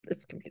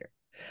this computer.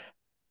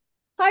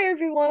 Hi,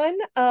 everyone.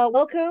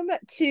 Welcome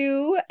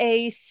to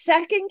a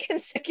second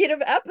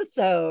consecutive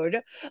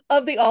episode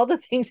of the All the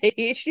Things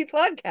ADHD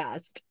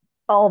podcast.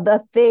 All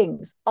the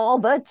things, all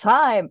the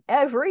time,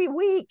 every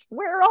week.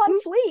 We're on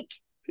fleek.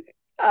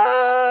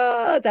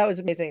 That was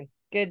amazing.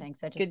 Good, Thanks.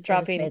 I good just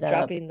dropping, made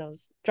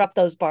a drop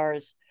those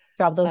bars.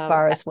 drop those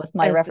bars with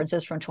my As the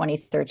references from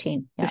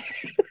 2013. Yeah.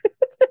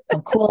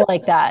 I'm cool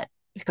like that,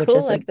 which cool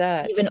is like an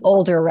that. even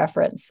older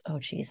reference. Oh,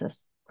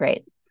 Jesus.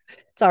 Great.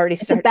 It's already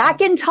It's a started back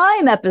happening. in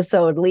time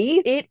episode, Lee.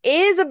 It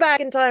is a back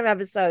in time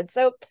episode.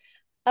 So,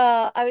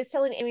 I was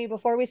telling Amy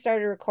before we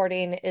started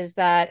recording is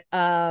that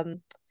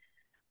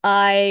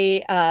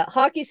I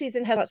hockey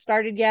season has not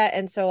started yet,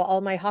 and so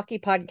all my hockey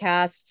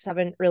podcasts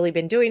haven't really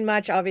been doing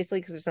much, obviously,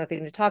 because there's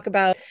nothing to talk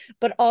about.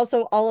 But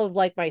also all of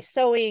like my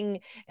sewing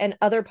and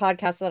other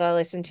podcasts that I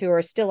listen to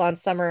are still on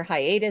summer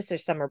hiatus or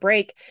summer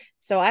break.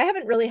 So I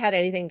haven't really had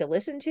anything to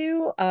listen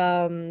to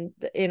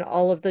in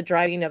all of the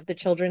driving of the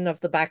children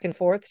of the back and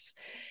forths.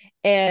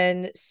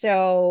 And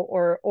so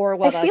or I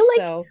what I feel like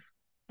sew.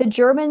 the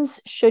Germans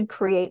should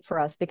create for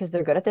us, because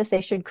they're good at this, they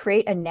should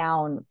create a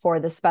noun for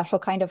the special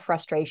kind of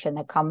frustration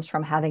that comes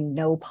from having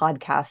no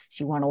podcasts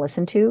you want to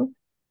listen to.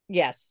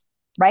 Yes.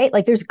 Right?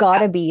 Like there's got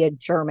Yeah. to be a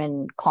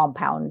German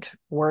compound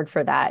word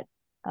for that.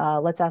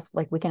 Let's ask,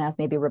 like, we can ask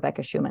maybe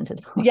Rebecca Schumann to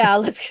tell Yeah,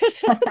 us let's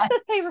get what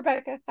that, Hey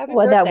Rebecca, happy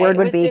what that birthday. word It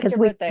would was be. just Because your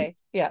we, birthday.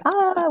 Yeah.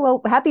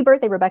 well, happy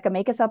birthday, Rebecca.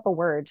 Make us up a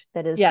word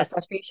that is the Yes.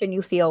 frustration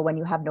you feel when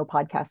you have no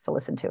podcast to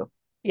listen to.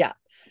 Yeah.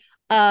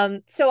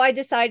 So I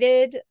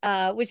decided,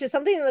 which is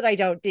something that I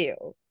don't do,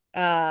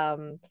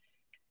 um,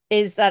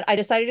 is that I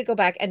decided to go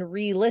back and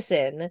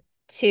re-listen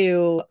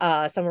to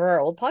some of our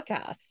old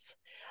podcasts.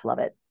 Love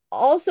it.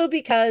 Also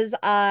because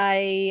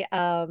I'm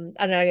not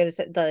gonna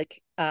say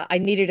like I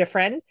needed a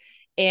friend.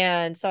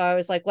 And so I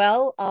was like,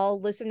 well, I'll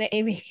listen to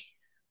Amy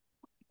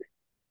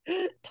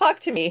talk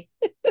to me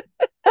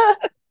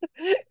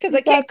because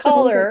I can't That's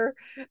call amazing. her.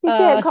 You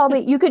can't Uh call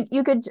me. You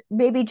could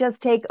maybe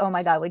just take, oh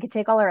my God, we could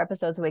take all our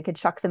episodes and we could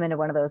chuck them into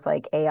one of those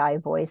like AI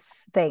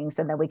voice things,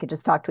 and then we could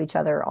just talk to each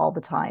other all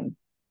the time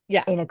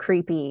yeah. in a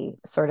creepy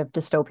sort of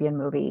dystopian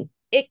movie,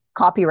 It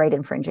copyright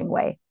infringing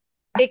way.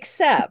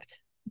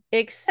 except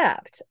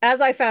except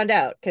as I found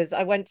out, because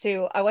I went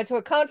to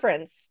a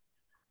conference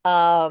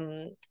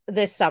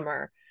this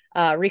summer,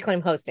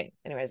 Reclaim Hosting,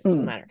 anyways, it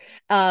doesn't Mm,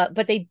 matter.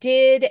 But they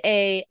did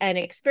an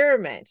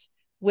experiment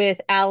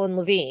with Alan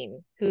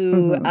Levine,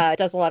 who hmm.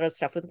 does a lot of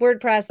stuff with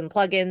WordPress and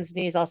plugins, and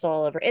he's also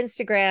all over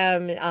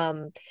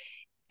Instagram.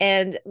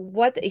 And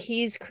what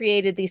he's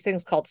created these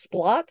things called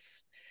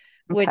splots,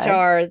 which Okay.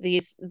 are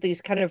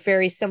these kind of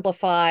very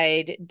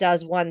simplified,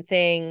 does one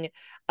thing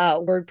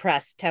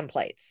WordPress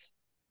templates,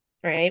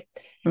 right?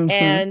 Hmm.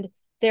 And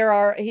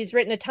he's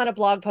written a ton of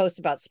blog posts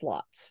about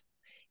splots.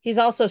 He's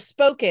also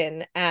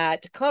spoken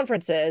at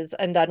conferences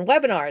and done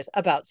webinars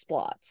about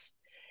splots,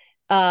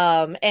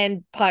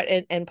 and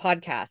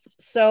podcasts.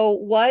 So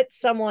what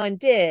someone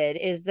did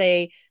is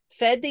they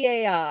fed the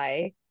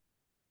AI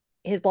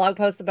his blog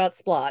posts about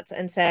splots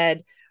and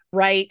said,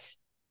 "Write,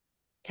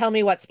 tell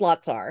me what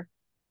splots are,"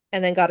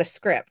 and then got a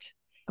script.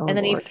 Oh And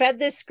then he Lord. fed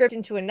this script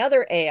into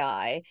another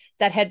AI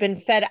that had been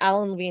fed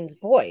Alan Levine's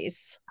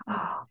voice.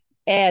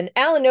 And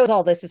Alan knows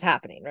all this is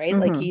happening, right?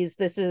 Like Hmm.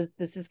 this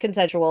is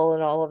consensual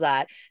and all of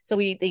that. So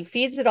he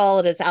feeds it all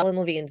as Alan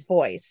Levine's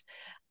voice,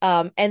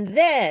 and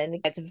then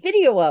gets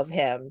video of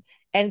him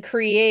and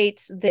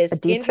creates A this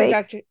deep fake.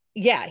 introductory.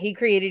 Yeah, he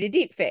created a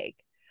deep fake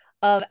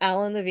of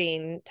Alan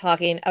Levine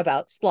talking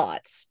about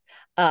splots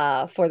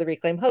for the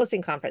Reclaim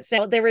Hosting Conference.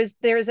 Now there is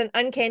an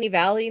uncanny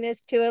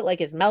valleyness to it, like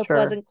his mouth Sure.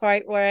 wasn't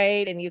quite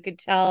right, and you could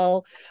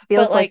tell, This but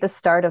feels like like, the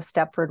start of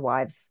Stepford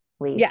Wives,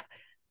 Lee. yeah,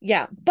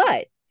 yeah,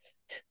 but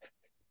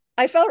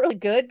I felt really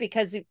good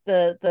because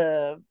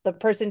the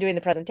person doing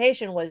the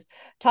presentation was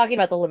talking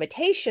about the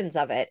limitations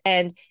of it,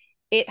 and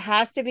it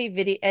has to be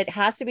video, it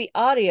has to be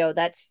audio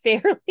that's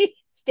fairly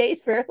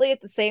stays fairly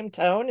at the same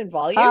tone and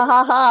volume, Ha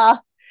ha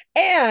ha.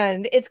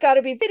 and it's got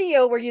to be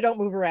video where you don't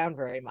move around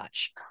very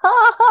much.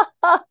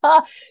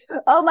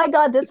 Oh my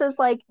God, this is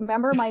like,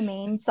 remember my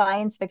main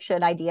science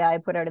fiction idea I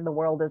put out in the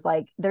world is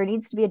like, there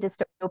needs to be a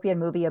dystopian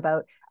movie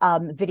about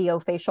video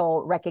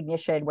facial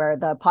recognition where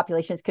the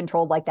population is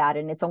controlled like that.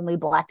 And it's only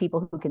Black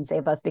people who can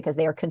save us because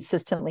they are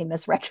consistently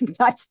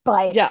misrecognized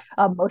by Yeah,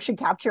 motion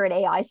capture and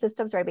AI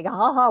systems, right? Because,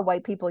 haha,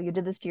 white people, you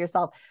did this to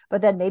yourself.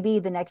 But then maybe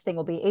the next thing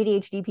will be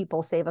ADHD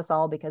people save us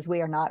all because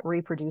we are not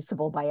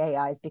reproducible by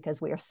AIs because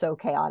we are so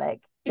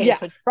chaotic. And it yeah.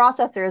 takes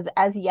processors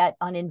as yet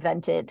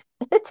uninvented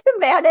to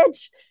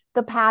manage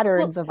the Well,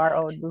 patterns of our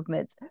own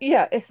movements.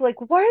 yeah. It's like,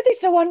 why are they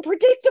so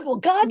unpredictable?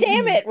 God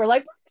damn Mm-hmm. it! We're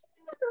like,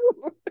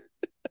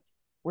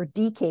 We're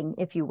deking,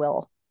 if you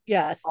will,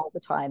 yes, all the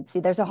time. See,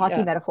 there's a hockey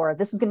yeah, metaphor.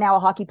 This is now a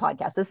hockey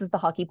podcast. This is the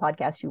hockey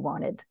podcast you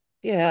wanted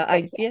yeah. that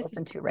you I can't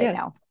listen yes, to right yeah.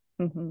 now.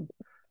 Mm-hmm.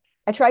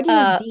 I tried to use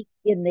Uh, deke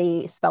in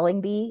the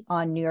spelling bee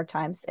on New York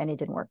Times and it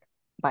didn't work,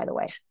 by the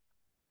way.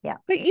 Yeah.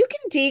 but you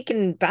can deke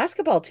in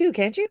basketball too,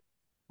 can't you?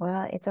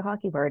 Well, it's a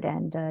hockey word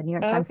and New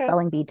York Times Okay.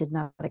 spelling bee did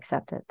not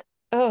accept it.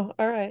 Oh,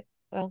 all right.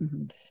 Well,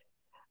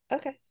 Mm-hmm.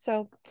 okay.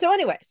 So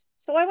anyways,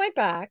 so I went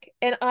back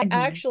and I Mm-hmm.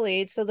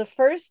 actually, so the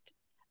first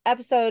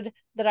episode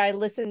that I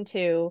listened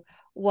to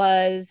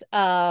was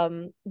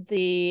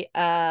the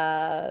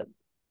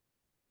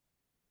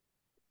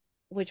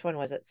which one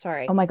was it? Oh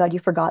Sorry. my God, you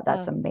forgot.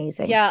 That's Uh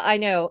amazing. yeah, I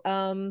know.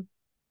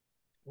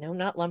 No,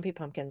 not Lumpy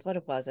Pumpkins.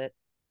 What was it?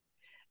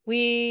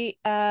 We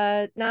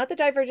not the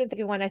Divergent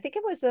thinking one. I think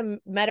it was the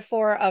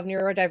metaphor of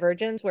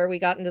neurodivergence where we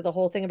got into the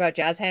whole thing about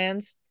jazz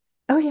hands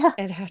Oh yeah.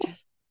 and how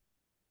jazz,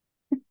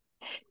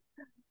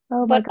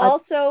 Oh my but God.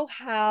 also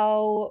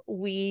how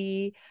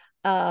we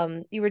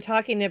you were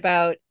talking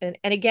about, and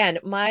again,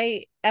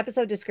 my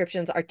episode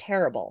descriptions are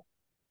terrible.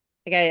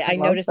 Like I I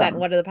love noticed that in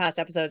them. one of the past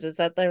episodes is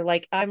that they're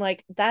like, I'm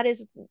like, that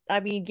is, I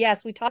mean,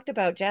 yes, we talked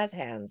about jazz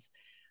hands,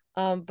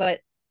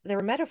 but there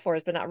were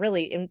metaphors, but not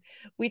really. And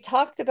we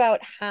talked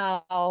about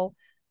how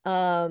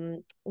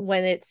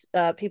when it's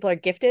people are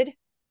gifted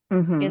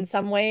Mm-hmm. in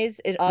some ways,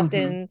 it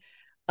Mm-hmm.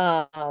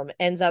 often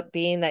ends up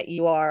being that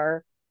you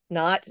are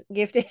not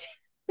gifted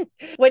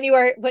when you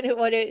are when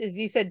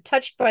you said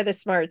touched by the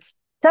smarts.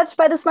 Touched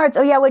by the smarts.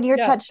 Oh yeah, when you're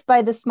Yeah. touched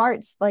by the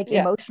smarts, like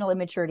Yeah. emotional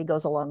immaturity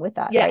goes along with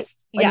that, right?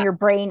 Yes. When Yeah. your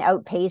brain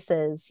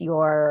outpaces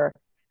your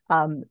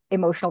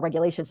emotional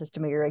regulation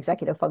system or your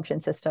executive function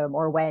system,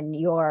 or when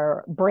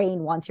your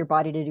brain wants your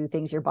body to do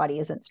things your body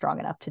isn't strong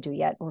enough to do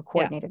yet or Yeah.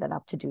 coordinated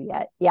enough to do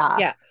yet. Yeah.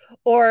 Yeah.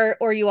 Or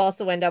you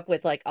also end up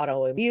with like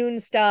autoimmune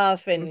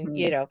stuff and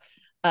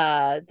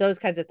Mm-hmm. those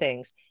kinds of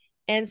things.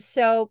 And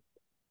so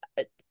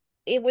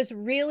it was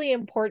really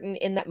important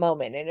in that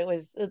moment, and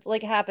it's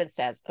like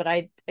happenstance, but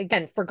I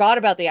again forgot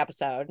about the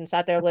episode and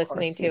sat there Of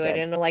listening course you to it,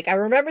 did. and like I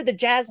remember the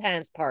jazz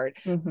hands part,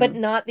 but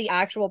Mm-hmm. not the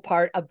actual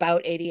part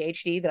about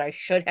ADHD that I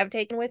should have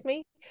taken with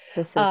me.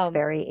 This is um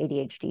very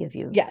ADHD of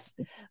you. yes,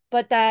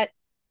 but that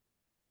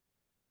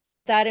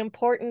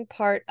important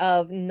part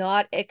of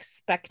not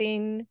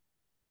expecting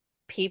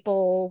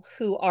people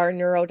who are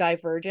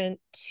neurodivergent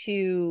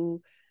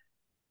to,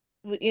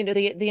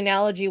 the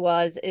analogy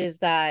is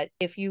that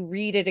if you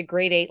read at a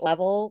grade 8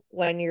 level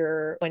when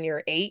you're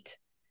 8,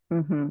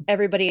 Mm-hmm.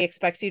 everybody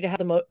expects you to have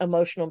the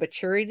emotional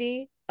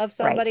maturity of Right.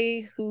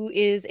 somebody who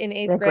is in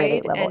eighth The grade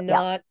eight grade level. and Yeah.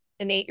 not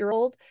an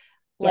 8-year-old,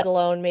 let Yep.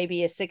 alone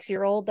maybe a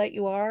 6-year-old that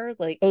you are,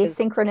 like, because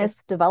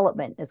Asynchronous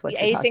development is what you're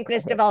talking about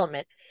asynchronous here.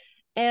 development.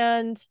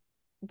 And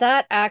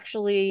that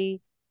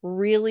actually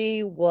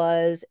really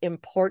was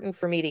important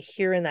for me to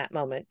hear in that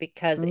moment,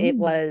 because it Mm.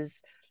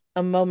 was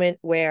a moment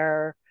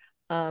where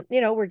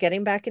we're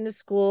getting back into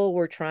school,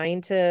 we're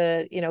trying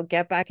to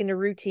get back into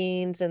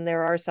routines, and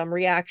there are some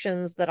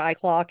reactions that I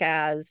clock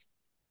as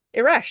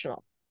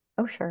irrational.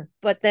 Oh, sure.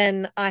 But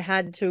then I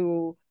had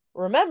to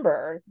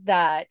remember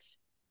that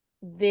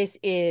this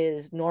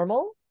is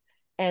normal,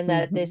 and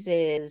that Mm-hmm. this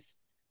is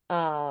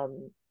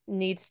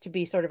needs to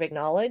be sort of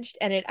acknowledged,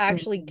 and it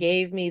actually Mm-hmm.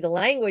 gave me the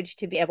language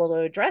to be able to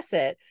address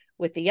it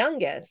with the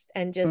youngest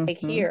and just say,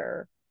 Mm-hmm.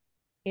 here,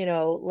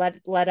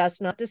 let us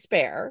not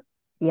despair,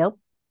 Yep.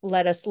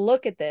 let us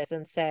look at this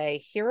and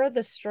say, here are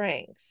the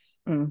strengths,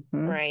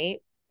 Mm-hmm. right?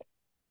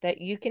 That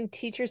you can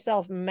teach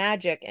yourself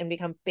magic and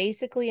become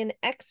basically an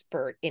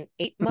expert in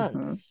 8 Mm-hmm.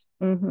 months,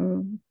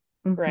 Mm-hmm.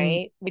 Mm-hmm.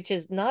 right? Which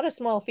is not a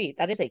small feat.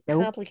 That is a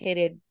Nope.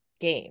 complicated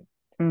game.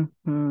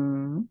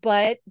 Mm-hmm.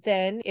 But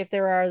then if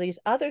there are these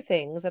other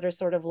things that are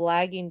sort of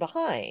lagging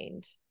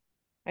behind,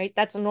 right,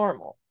 that's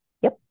normal,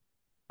 Yep.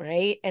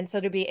 right? And so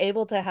to be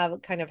able to have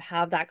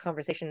that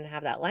conversation and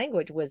have that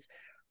language was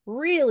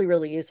really,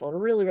 really useful and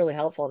really, really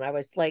helpful. And I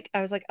was like,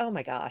 oh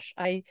my gosh,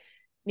 I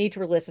need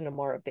to listen to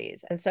more of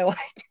these. And so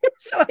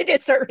I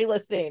did start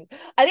re-listening.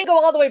 I didn't go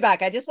all the way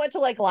back. I just went to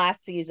like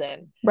last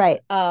season.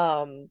 Right.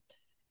 Um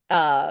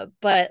but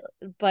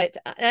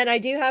and I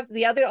do have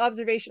the other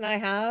observation I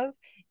have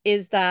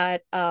is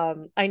that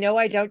I know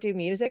I don't do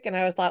music, and I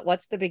always thought,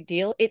 what's the big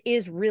deal? It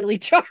is really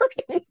jarring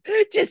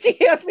just to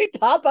have me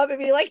pop up and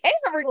be like, hey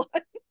everyone.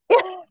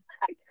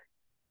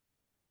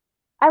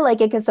 I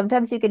like it because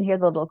sometimes you can hear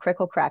the little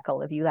crickle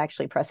crackle of you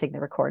actually pressing the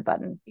record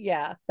button,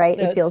 Yeah, right?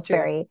 It that's feels true.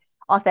 very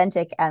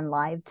authentic and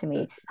live to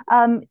me.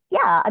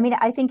 Yeah, I mean,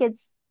 I think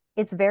it's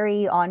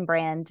very on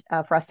brand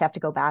for us to have to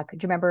go back. Do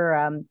you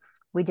remember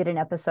we did an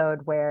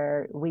episode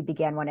where we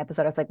began one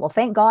episode? I was like, well,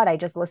 thank God I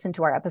just listened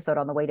to our episode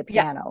on the way to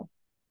Yeah. piano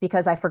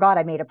because I forgot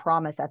I made a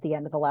promise at the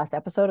end of the last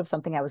episode of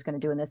something I was going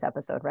to do in this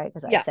episode, right?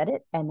 Because I Yeah. said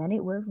it and then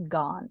it was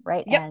gone,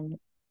 right? Yep.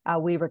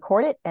 And we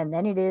record it and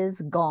then it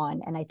is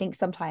gone. And I think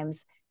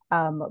sometimes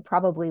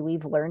probably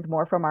we've learned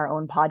more from our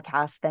own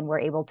podcast than we're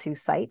able to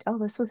cite. Oh,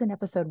 this was an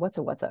episode. What's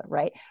a,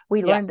 right? We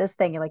Yeah. learned this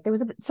thing. You're like, there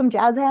was some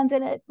jazz hands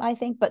in it, I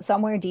think, but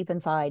somewhere deep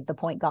inside, the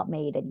point got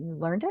made and you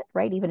learned it,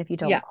 right? Even if you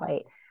don't Yeah.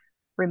 quite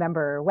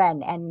remember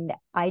when. And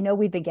I know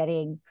we've been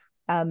getting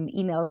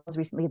emails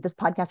recently. This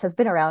podcast has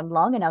been around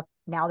long enough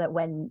now that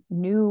when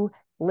new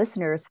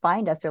listeners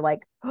find us, they're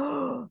like,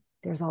 oh,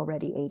 there's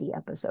already 80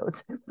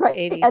 episodes, right?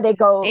 80, And they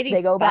go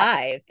back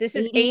 85. This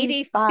is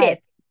 85. 85th.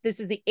 This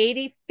is the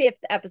 85th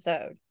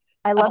episode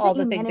I of love all that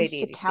the you things managed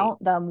to ADHD.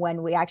 count them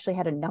when we actually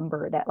had a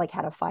number that like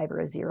had a 5 or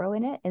a 0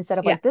 in it instead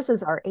of Yeah. like this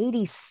is our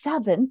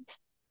 87th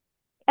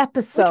which would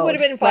episode,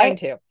 have been fine right?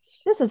 too.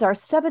 This is our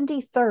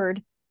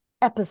 73rd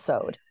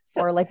episode,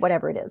 So or like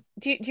whatever it is.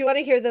 do you want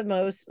to hear the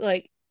most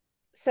like,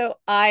 so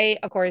I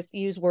of course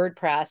use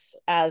WordPress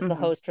as the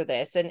Mm-hmm. host for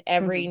this, and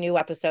every Mm-hmm. new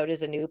episode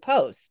is a new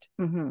post.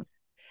 Mm-hmm.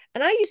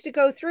 And I used to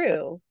go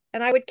through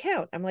and I would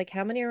count. I'm like,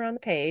 how many are on the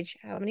page?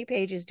 How many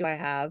pages do I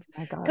have?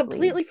 My God, Lee,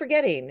 Completely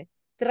forgetting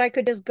that I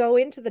could just go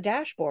into the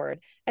dashboard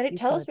and it you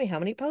tells could. me how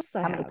many posts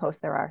I How many have.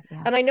 posts there are?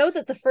 Yeah. And I know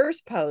that the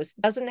first post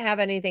doesn't have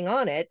anything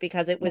on it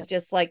because it was Yep.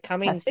 just like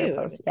coming Tester soon.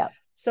 posts. Yep.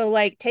 So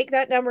like take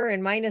that number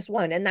and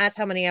 -1, and that's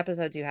how many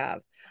episodes you have.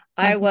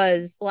 I Mm-hmm.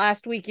 was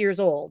last week years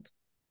old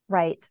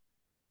Right.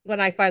 when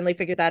I finally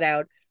figured that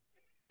out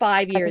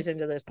 5 years That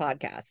into is this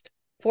podcast,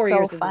 four so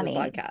years into the funny.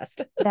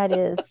 podcast. That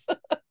is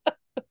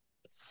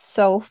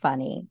so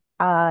funny.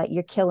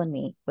 You're killing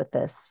me with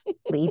this,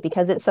 Lee,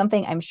 because it's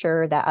something I'm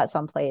sure that at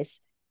some place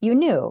you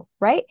knew,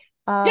 right?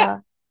 Yeah.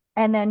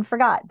 And then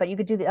forgot, but you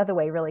could do the other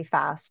way really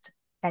fast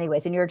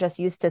anyways. And you're just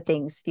used to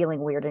things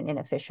feeling weird and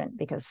inefficient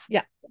because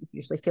Yeah. things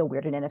usually feel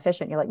weird and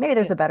inefficient. You're like, maybe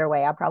there's a better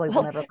way. I probably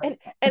will Well, never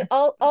and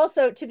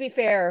also to be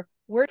fair,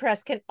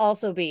 WordPress can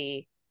also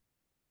be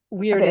a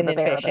weird bit of and a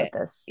bear about inefficient.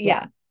 this.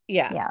 Yeah.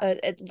 Yeah.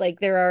 Yeah. Like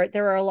there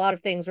are a lot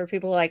of things where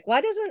people are like,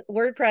 why doesn't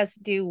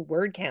WordPress do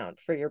word count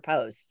for your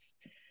posts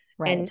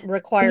and Right.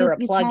 require a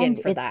You can,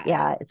 plugin for it's, that?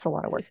 yeah, it's a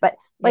lot of work. But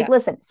like, Yeah.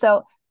 listen,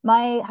 so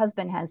my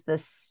husband has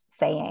this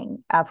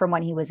saying from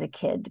when he was a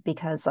kid,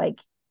 because like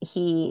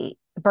he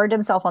burned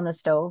himself on the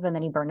stove and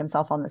then he burned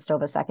himself on the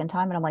stove a second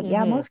time. And I'm like,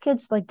 yeah, Mm-hmm. most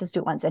kids like just do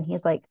it once. And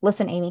he's like,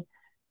 listen, Amy,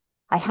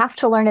 I have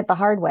to learn it the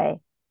hard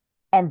way.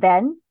 And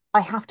then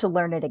I have to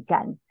learn it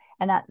again.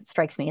 And that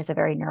strikes me as a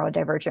very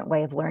neurodivergent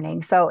way of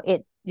learning. So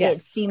it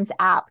Yes. seems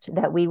apt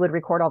that we would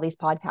record all these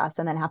podcasts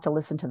and then have to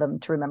listen to them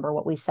to remember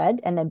what we said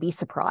and then be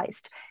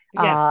surprised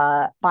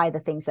Yeah. by the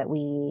things that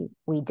we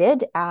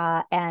did.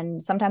 And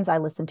sometimes I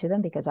listen to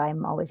them because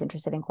I'm always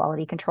interested in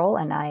quality control.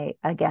 And I,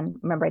 again,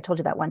 remember I told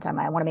you that one time,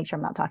 I want to make sure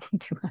I'm not talking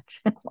too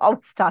much. I'm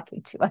always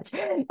talking too much.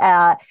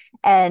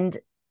 And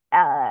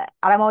I'm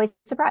always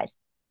surprised.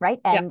 Right.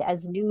 Yeah. And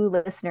as new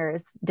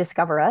listeners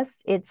discover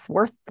us, it's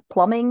worth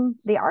plumbing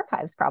the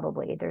archives.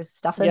 Probably there's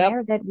stuff in Yep.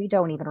 there that we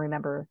don't even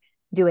remember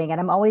doing. And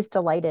I'm always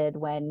delighted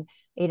when,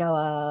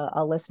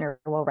 a listener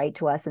will write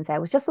to us and say, I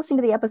was just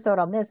listening to the episode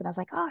on this. And I was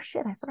like, oh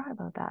shit, I forgot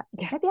about that.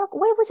 Yeah. Maybe what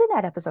was in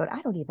that episode?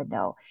 I don't even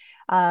know.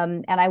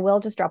 And I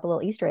will just drop a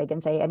little Easter egg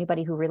and say,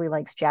 anybody who really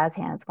likes jazz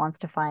hands wants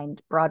to find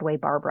Broadway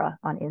Barbara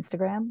on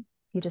Instagram.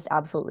 You just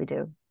absolutely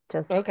do.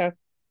 Just Okay.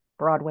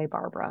 Broadway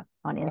Barbara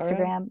on All right.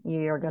 Instagram.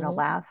 You're going to Mhm.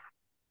 laugh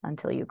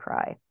until you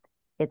cry.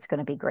 It's going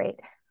to be great.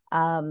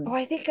 Oh,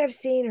 I think I've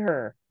seen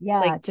her. Yeah,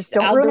 Like just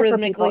don't ruin it for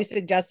people. algorithmically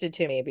suggested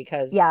to me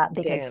because Yeah,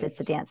 because it's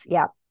a dance.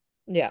 Yeah.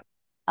 Yeah.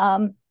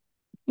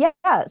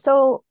 Yeah.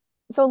 So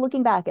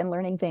looking back and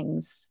learning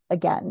things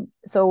again.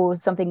 So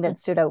something that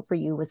stood out for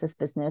you was this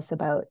business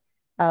about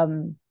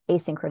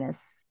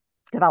asynchronous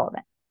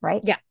development,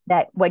 right? Yeah.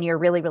 That when you're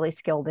really, really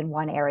skilled in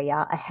one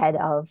area ahead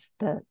of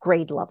the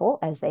grade level,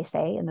 as they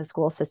say in the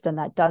school system,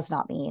 that does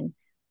not mean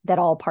that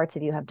all parts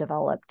of you have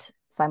developed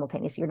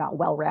simultaneously. You're not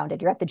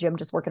well-rounded. You're at the gym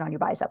just working on your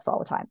biceps all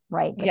the time,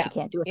 right? But Yeah. you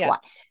can't do a Yeah.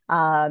 squat.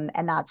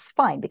 And that's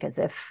fine, because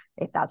if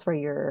that's where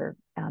your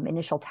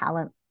initial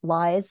talent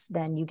lies,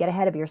 then you get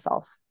ahead of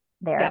yourself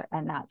there. Yeah.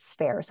 And that's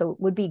fair. So it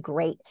would be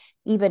great,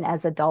 even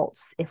as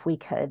adults, if we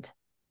could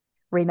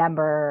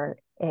remember,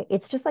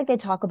 it's just like they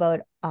talk about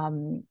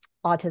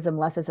autism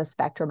less as a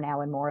spectrum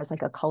now and more as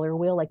like a color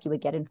wheel, like you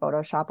would get in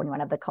Photoshop when you want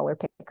to have the color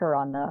picker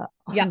on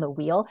the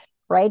wheel,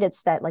 right?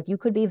 It's that like you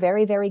could be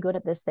very, very good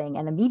at this thing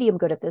and a medium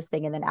good at this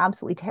thing and then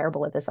absolutely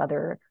terrible at this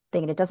other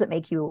thing. And it doesn't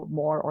make you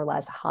more or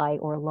less high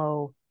or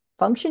low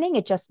functioning.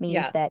 It just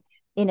means that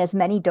in as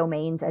many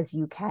domains as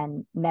you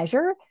can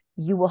measure,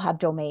 you will have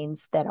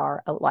domains that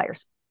are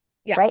outliers.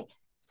 Yeah. Right.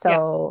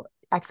 So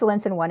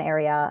excellence in one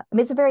area. I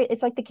mean,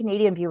 it's like the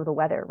Canadian view of the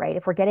weather, right?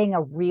 If we're getting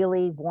a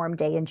really warm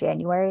day in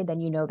January, then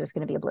there's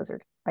going to be a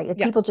blizzard, right? If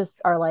people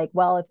just are like,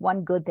 well, if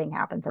one good thing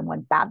happens and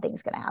one bad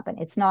thing's going to happen,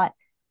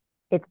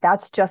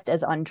 that's just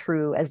as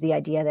untrue as the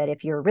idea that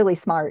if you're really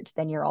smart,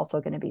 then you're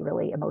also going to be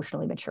really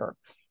emotionally mature,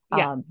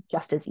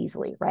 just as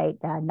easily, right?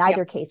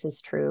 Neither case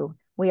is true.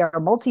 We are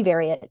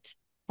multivariate,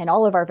 and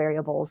all of our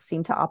variables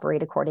seem to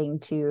operate according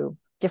to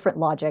different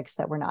logics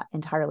that we're not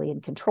entirely in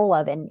control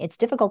of. And it's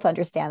difficult to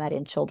understand that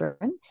in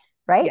children,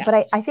 right? Yes.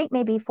 But I think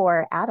maybe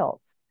for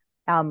adults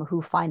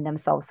who find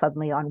themselves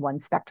suddenly on one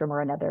spectrum or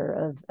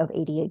another of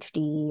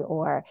ADHD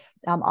or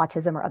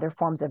autism or other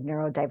forms of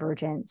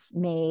neurodivergence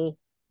may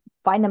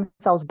find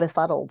themselves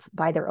befuddled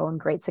by their own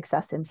great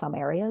success in some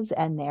areas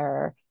and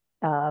their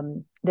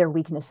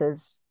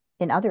weaknesses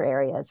in other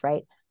areas,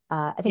 right?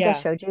 I think I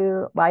showed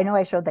you, well, I know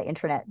I showed the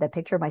internet, the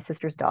picture of my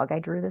sister's dog I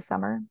drew this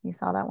summer. You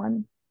saw that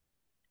one?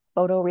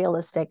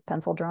 Photorealistic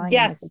pencil drawing.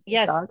 Yes.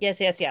 Yeah.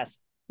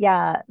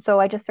 So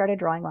I just started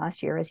drawing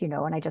last year, as you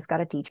know, and I just got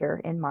a teacher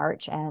in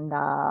March, and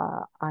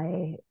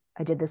I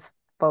did this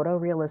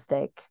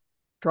photorealistic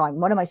drawing.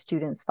 One of my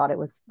students thought it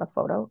was the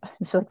photo.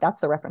 She's like, that's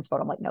the reference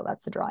photo. I'm like, no,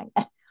 that's the drawing.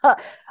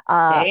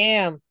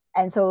 Damn.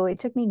 And so it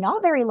took me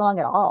not very long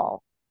at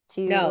all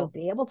to No.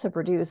 be able to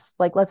produce,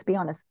 like, let's be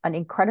honest, an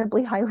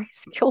incredibly highly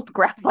skilled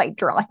graphite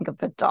drawing of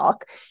a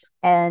dog.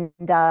 And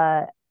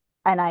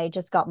I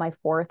just got my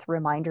fourth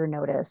reminder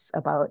notice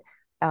about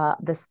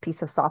this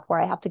piece of software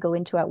I have to go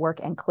into at work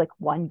and click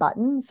one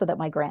button so that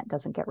my grant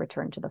doesn't get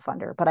returned to the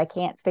funder. But I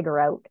can't figure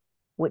out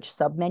which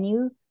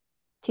submenu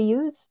to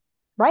use.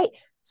 Right. Yep.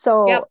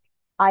 So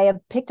I have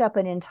picked up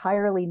an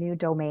entirely new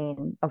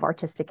domain of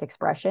artistic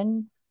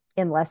expression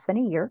in less than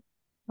a year,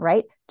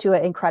 right? To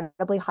an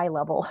incredibly high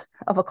level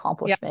of Yep.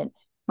 accomplishment.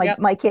 My Yep.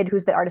 my kid,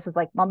 who's the artist, was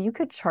like, Mom, you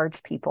could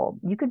charge people.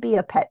 You could be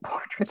a pet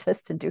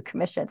portraitist and do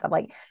commissions. I'm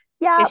like,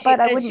 yeah, Is she but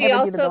I is wouldn't she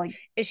ever do the also billing.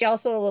 is she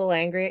also a little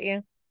angry at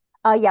you?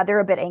 Yeah, they're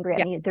a bit angry at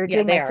Yeah. me. They're Yeah,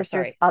 doing my they are.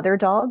 sister's Sorry. other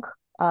dog.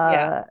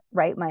 Yeah.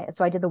 Right.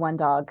 So I did the one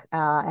dog,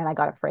 and I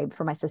got it framed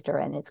for my sister,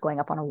 and it's going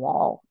up on a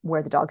wall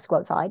where the dogs go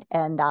outside,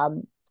 and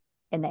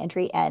in the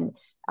entry. And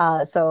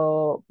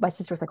so my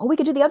sister was like, "Oh, we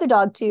could do the other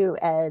dog too."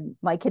 And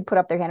my kid put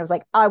up their hand and was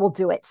like, "I will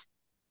do it."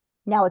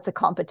 Now it's a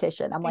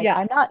competition. I'm like, Yeah.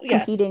 I'm not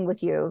Yes. competing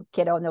with you,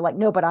 kiddo. And they're like,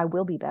 no, but I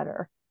will be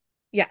better.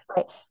 Yeah.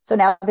 Right. So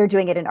now they're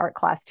doing it in art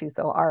class too.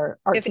 So our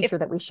art If teacher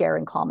that we share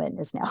in common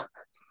is now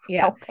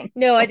Yeah. helping.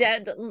 No, I So,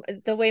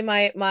 did. The way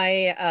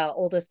my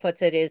oldest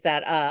puts it is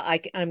that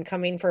I'm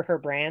coming for her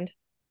brand.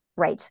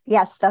 right.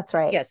 Yes, that's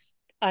right. Yes,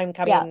 I'm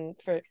Yeah. coming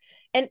for,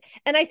 and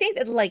I think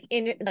that, like,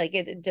 in like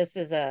it just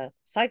as a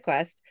side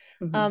quest,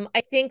 Mm-hmm. I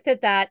think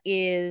that that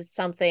is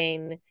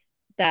something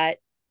that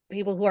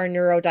people who are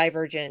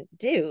neurodivergent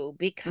do, Mm-hmm.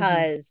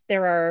 because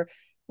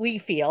we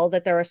feel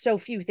that there are so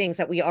few things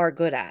that we are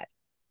good at,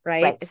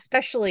 right? Right. Yeah.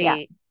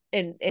 Especially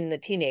in the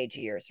teenage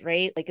years,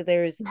 right? Like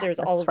there's all That's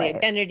of the right.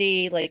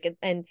 identity, like,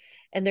 and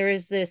there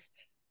is this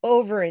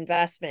over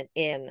investment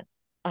in,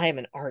 I am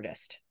an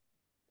artist,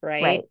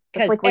 right? Right. That's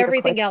Because like where your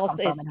everything clicks else come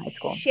from is in high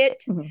school.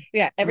 shit. Yeah,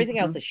 Mm-hmm. everything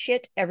Mm-hmm. else is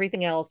shit.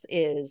 Everything else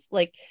is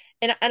like,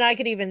 and I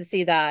could even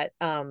see that.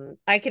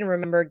 I can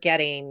remember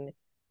getting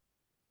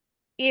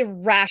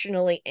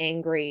irrationally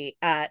angry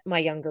at my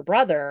younger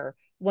brother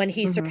when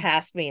he Mm-hmm.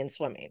 surpassed me in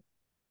swimming,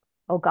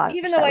 Oh even gosh,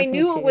 though that I was me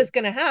knew it too. was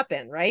going to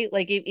happen, right?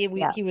 Like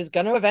Yeah. he was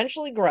going to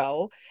eventually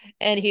grow,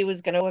 and he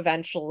was going to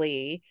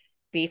eventually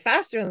be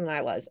faster than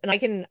I was. And I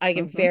can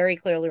Mm-hmm. very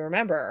clearly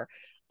remember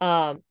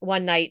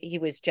one night he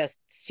was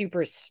just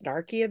super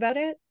snarky about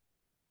it.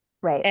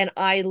 Right. And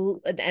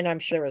I'm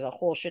sure there was a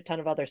whole shit ton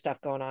of other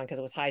stuff going on because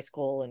it was high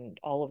school and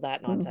all of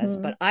that nonsense,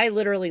 Mm-hmm. but I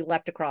literally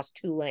leapt across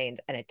two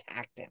lanes and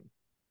attacked him.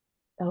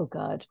 Oh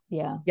God.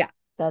 Yeah. Yeah,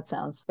 That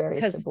sounds very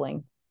because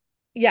sibling.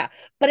 yeah,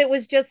 but it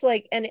was just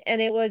like, and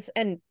it was,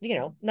 and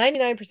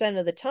 99%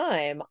 of the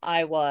time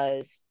I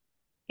was,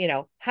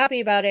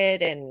 happy about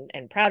it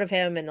and proud of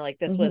him, and like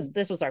Mm-hmm.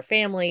 this was our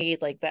family,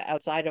 like the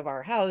outside of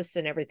our house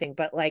and everything,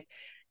 but like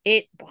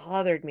it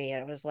bothered me.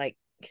 I was like,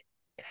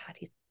 God,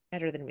 he's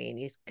better than me, and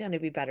he's gonna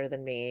be better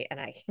than me, and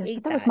I But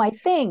hate that was that. my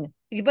thing.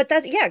 But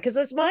that's, yeah, because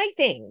that's my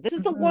thing. This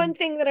is the Mm-hmm. one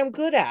thing that I'm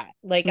good at.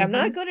 Like, I'm Mm-hmm.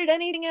 not good at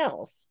anything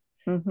else,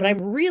 but Mm-hmm.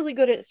 I'm really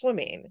good at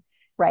swimming,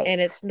 Right. and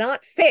it's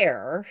not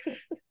fair.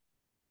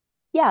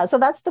 Yeah. So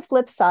that's the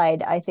flip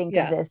side, I think, of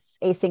Yeah. this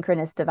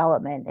asynchronous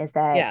development is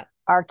that Yeah.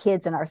 our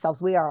kids and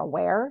ourselves, we are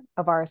aware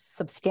of our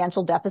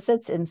substantial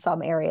deficits in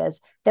some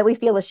areas that we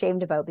feel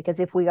ashamed about, because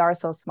if we are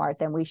so smart,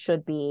 then we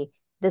should be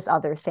this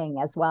other thing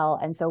as well.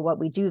 And so what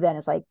we do then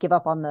is like give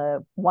up on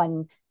the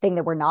one thing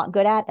that we're not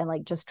good at and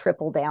like just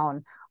triple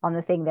down on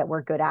the thing that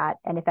we're good at.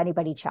 And if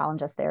anybody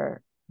challenges us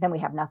there, then we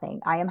have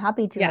nothing. I am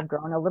happy to Yeah. have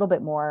grown a little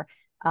bit more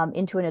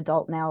into an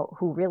adult now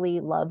who really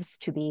loves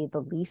to be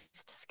the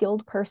least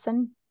skilled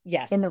person in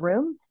the Yes.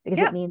 room, because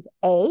it Yeah. means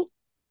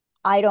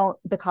I don't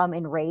become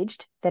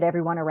enraged that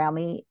everyone around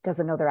me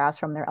doesn't know their ass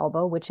from their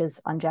elbow, which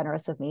is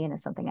ungenerous of me and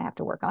is something I have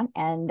to work on.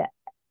 And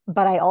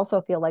but I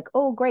also feel like,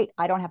 oh great,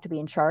 I don't have to be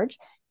in charge.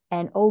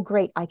 And oh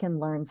great, I can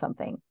learn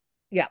something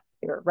Yeah.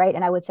 here. Right.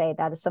 And I would say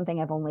that is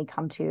something I've only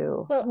come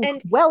to Well,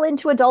 and well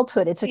into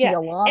adulthood. It took me yeah, a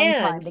long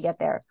time and to get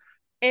there.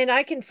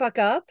 I can fuck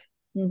up,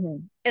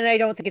 Mm-hmm. and I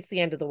don't think it's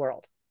the end of the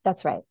world,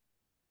 That's right.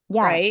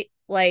 Yeah. right?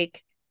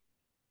 Like,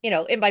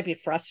 it might be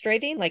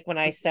frustrating, like when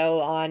I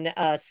sew on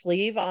a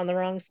sleeve on the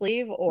wrong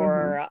sleeve, Mm-hmm.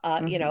 or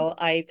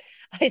Mm-hmm.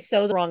 I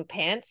sew the wrong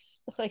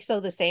pants. I sew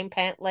the same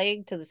pant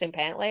leg to the same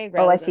pant leg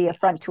Oh, I rather than see, a the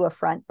front opposite. to a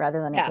front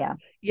rather than it. Yeah. Yeah.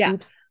 Yeah.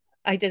 Oops.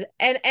 I did,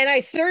 and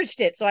I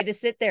surged it, so I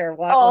just sit there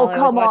while Oh, I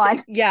was come watching.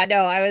 on. Yeah,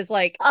 no, I was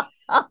like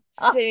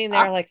sitting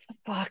there like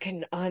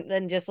fucking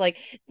and just like,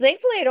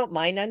 thankfully I don't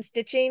mind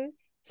unstitching.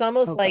 It's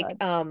almost Oh like,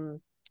 God.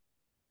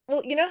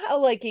 well,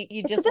 how like you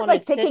It's a just bit want to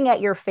like sit. picking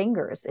at your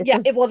fingers. It's Yeah,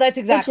 a well, that's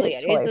exactly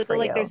fidget it. toy It's for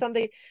like there's you.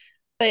 something,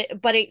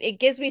 but it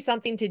gives me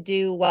something to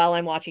do while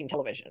I'm watching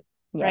television,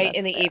 Yeah, right,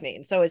 in that's the fair.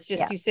 evening. So it's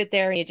just, Yeah. you sit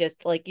there and you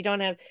just, like, you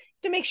don't have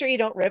to make sure you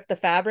don't rip the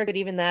fabric, but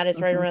even that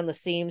is right Hmm. around the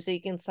seam, so you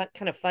can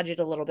kind of fudge it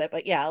a little bit.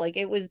 But yeah, like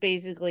it was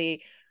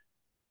basically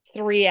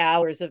 3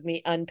 hours of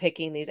me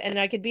unpicking these, and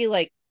I could be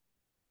like,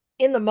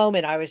 in the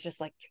moment I was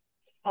just like,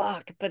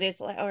 fuck, but it's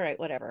like, all right,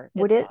 whatever,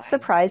 Would it's it fine.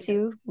 surprise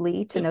you,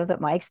 Lee, to know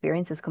that my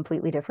experience is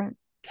completely different?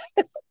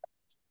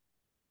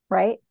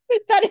 Right?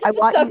 That is I the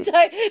want you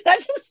subtitle.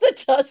 That's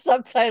just the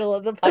subtitle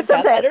of the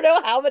podcast. I don't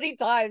know how many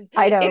times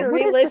I know in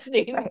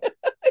re-listening. right.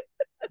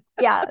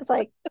 Yeah, it's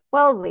like,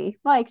 well, Lee,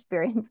 my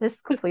experience is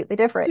completely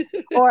different.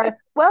 Or,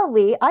 well,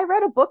 Lee, I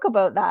read a book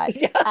about that,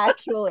 Yeah.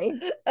 actually.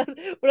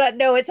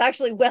 No, it's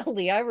actually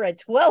Lee. I read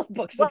 12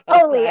 books Well,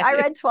 about Lee, that. I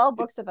read 12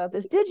 books about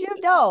this. Did you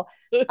know?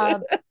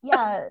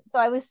 Yeah, so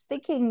I was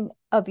thinking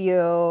of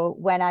you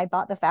when I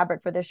bought the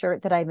fabric for the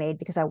shirt that I made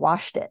because I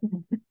washed it.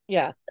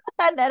 Yeah.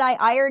 And then I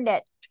ironed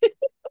it.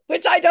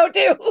 Which I don't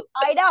do.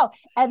 I know.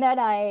 And then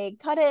I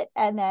cut it,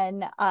 and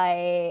then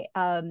I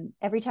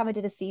every time I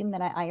did a seam,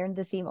 then I ironed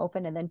the seam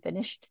open and then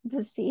finished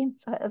the seam.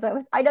 So as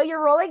I know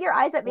you're rolling your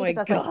eyes at me Oh my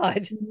because I was God.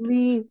 like,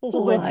 Lee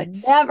would What?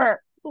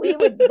 never. Lee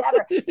would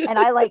never. And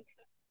I like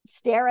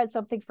stare at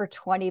something for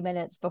 20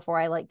 minutes before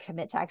I like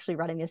commit to actually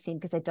running a seam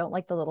because I don't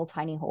like the little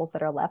tiny holes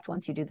that are left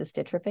once you do the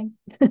stitch ripping.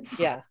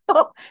 Yeah.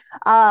 So,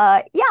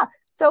 yeah.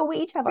 So we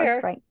each have our Fair.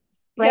 strengths,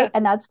 right? Yeah.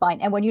 And that's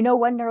fine. And when you know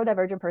one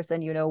neurodivergent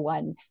person, you know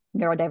one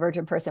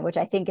neurodivergent person, which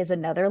I think is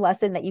another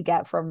lesson that you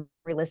get from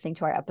re-listening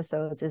to our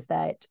episodes, is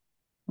that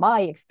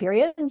my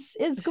experience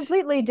is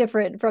completely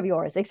different from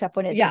yours, except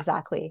when it's Yeah.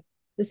 exactly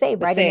the same,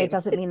 The right? And same. it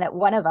doesn't mean that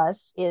one of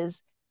us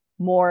is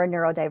more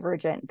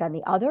neurodivergent than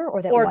the other,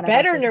 or that Or one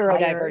better of us is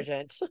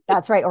neurodivergent. higher.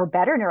 That's right, or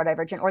better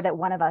neurodivergent, or that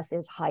one of us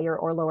is higher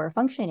or lower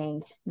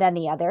functioning than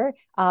the other.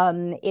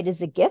 It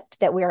is a gift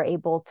that we are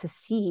able to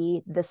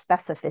see the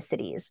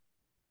specificities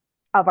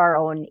of our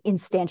own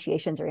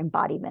instantiations or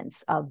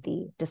embodiments of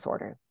the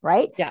disorder,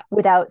 right? Yeah.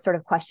 Without sort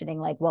of questioning,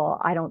 like,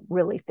 well, I don't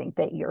really think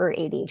that you're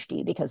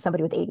ADHD because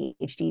somebody with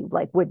ADHD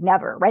like would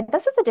never, right?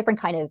 That's just a different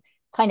kind of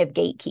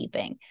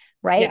gatekeeping,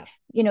 right? Yeah.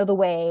 You know, the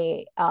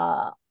way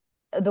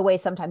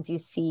sometimes you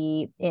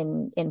see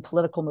in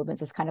political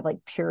movements is kind of like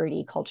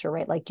purity culture,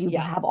 right? Like, do you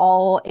have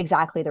all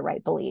exactly the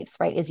right beliefs,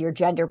 right? Is your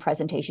gender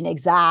presentation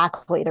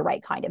exactly the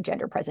right kind of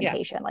gender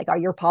presentation? Yeah. Like, are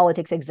your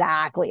politics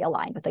exactly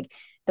aligned with like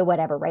the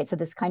whatever, right? So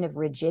this kind of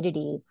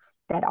rigidity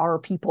that our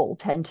people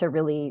tend to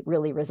really,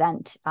 really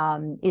resent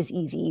is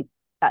easy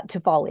to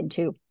fall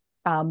into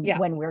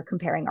when we're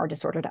comparing our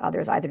disorder to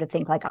others, either to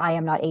think like, I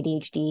am not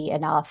ADHD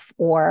enough,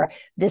 or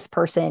this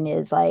person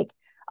is like,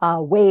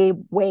 way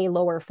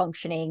lower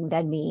functioning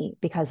than me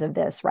because of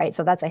this, right?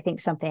 So that's, I think,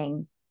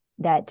 something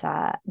that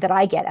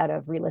I get out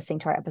of re-listening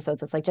to our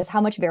episodes. It's like just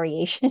how much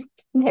variation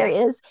there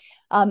is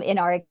in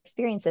our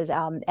experiences,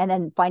 and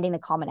then finding the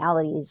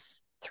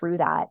commonalities through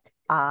that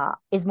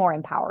is more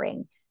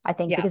empowering, I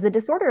think, because the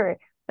disorder,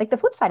 like the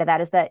flip side of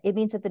that is that it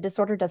means that the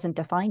disorder doesn't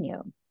define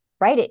you,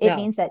 right? It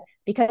means that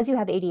because you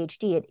have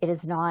ADHD, it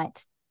is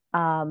not,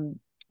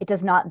 it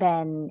does not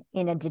then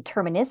in a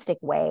deterministic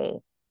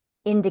way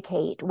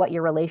indicate what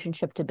your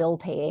relationship to bill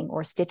paying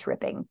or stitch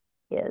ripping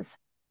is,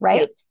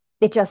 right?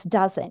 It just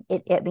doesn't.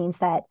 It means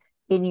that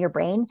in your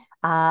brain,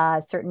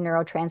 certain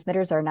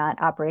neurotransmitters are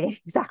not operating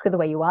exactly the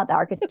way you want. The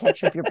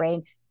architecture of your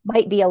brain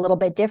might be a little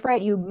bit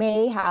different. You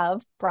may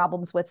have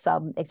problems with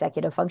some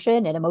executive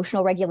function and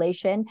emotional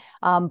regulation,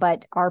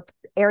 but our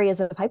areas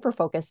of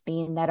hyperfocus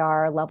mean that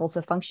our levels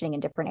of functioning in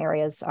different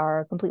areas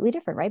are completely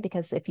different, right?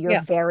 Because if you're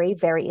very,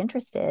 very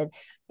interested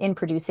in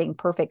producing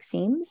perfect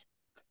seams,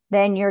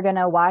 then you're going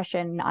to wash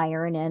and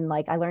iron. And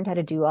like, I learned how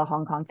to do a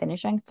Hong Kong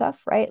finishing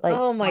stuff, right? Like,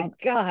 oh my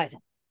God.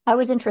 I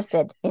was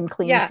interested in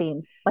clean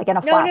seams, like in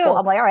a flat. No.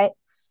 I'm like, all right.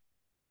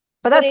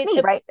 But that's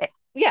me, right?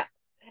 Yeah.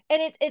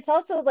 And it's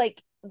also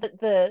like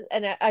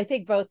and I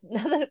think both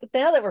now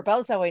that we're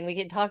both sewing, we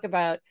can talk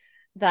about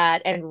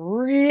that and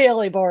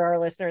really bore our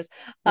listeners,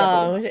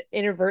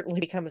 inadvertently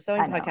become a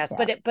sewing podcast.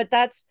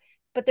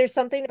 But there's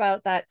something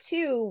about that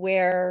too,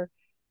 where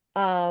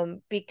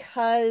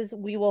because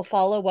we will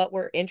follow what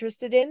we're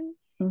interested in,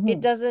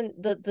 it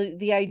doesn't,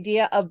 the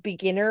idea of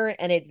beginner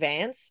and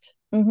advanced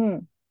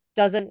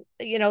doesn't,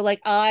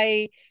 like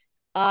I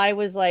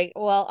was like,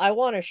 well, I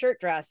want a shirt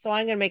dress, so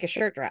I'm gonna make a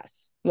shirt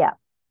dress,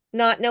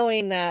 not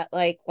knowing that,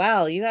 like,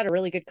 wow, you had a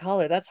really good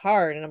collar, that's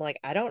hard. And I'm like,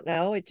 I don't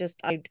know, it just,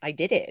 I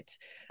did it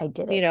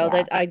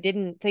that I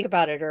didn't think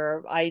about it,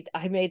 or I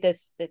made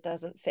this, it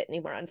doesn't fit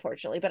anymore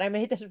unfortunately, but I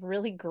made this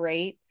really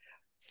great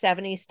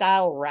 70s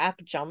style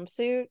wrap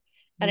jumpsuit,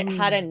 and it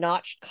had a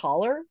notched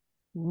collar.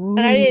 And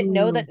I didn't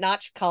know that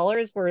notched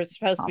collars were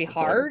supposed to be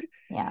hard.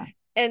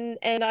 And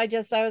I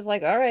was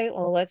like, all right,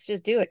 well, let's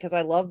just do it, because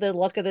I love the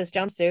look of this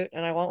jumpsuit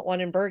and I want one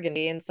in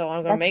burgundy, and so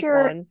I'm gonna make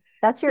one.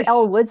 That's your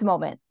Elle Woods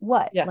moment.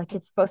 What? Like,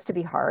 it's supposed to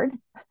be hard?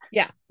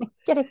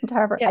 Getting into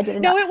Harvard. I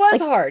didn't know. It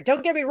was hard,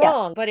 don't get me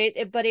wrong, but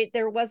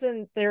there it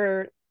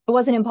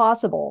wasn't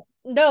impossible.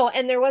 No,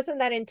 and there wasn't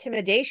that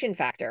intimidation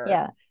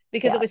factor.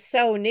 Because it was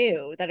so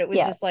new that it was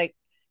just like,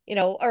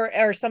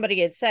 or somebody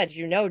had said,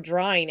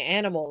 drawing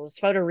animals,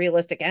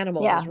 photorealistic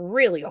animals is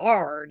really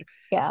hard.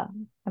 I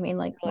mean,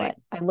 like what?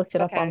 I looked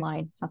it up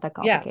online. It's not that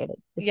complicated.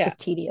 It's just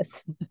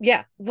tedious.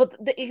 Well,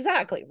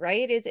 exactly,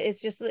 right?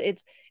 It's just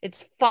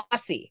it's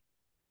fussy.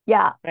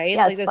 Right?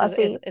 Like, it's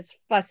fussy. It's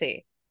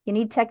fussy. You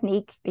need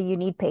technique, you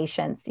need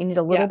patience, you need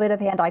a little bit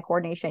of hand-eye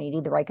coordination, you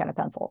need the right kind of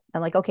pencil.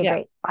 And like, okay,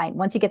 great, fine.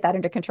 Once you get that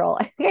under control,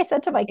 I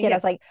said to my kid, I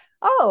was like,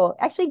 oh,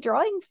 actually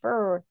drawing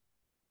fur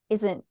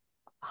isn't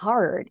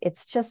hard.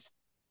 It's just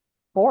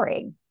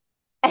boring.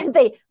 And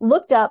they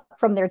looked up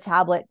from their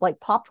tablet, like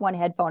popped one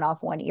headphone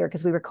off one ear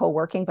because we were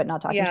co-working but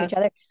not talking to Yeah. each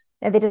other.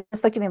 And they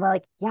just looked at me and were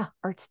like, yeah,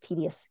 art's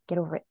tedious. Get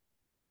over it.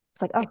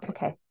 It's like, oh,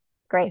 okay,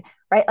 great.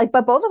 Right. Like,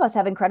 but both of us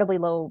have incredibly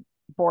low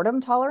boredom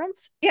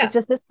tolerance. Yeah. It's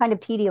just this kind of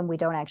tedium we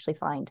don't actually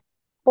find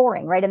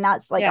boring. Right. And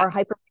that's like Yeah. our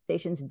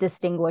hyperfixations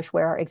distinguish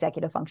where our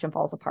executive function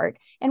falls apart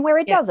and where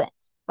it Yeah. doesn't.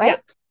 Right.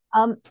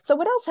 Yeah. So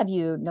what else have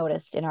you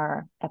noticed in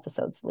our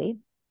episodes, Lee?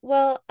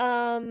 Well,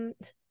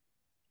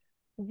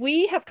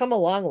 we have come a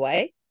long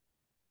way.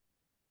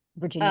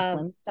 Virginia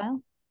Slim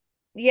style?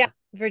 Yeah,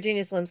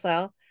 Virginia Slim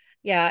style.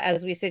 Yeah,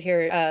 as we sit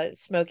here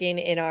smoking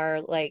in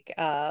our like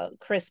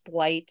crisp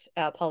white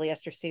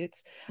polyester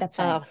suits. That's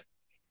right.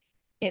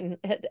 In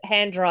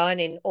hand drawn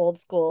in old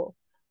school,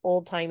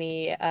 old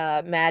timey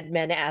Mad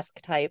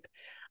Men-esque type.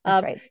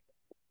 That's right.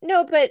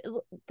 No, but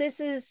this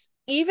is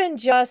even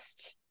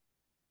just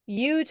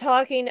you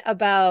talking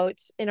about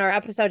in our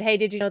episode, hey,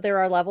 did you know there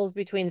are levels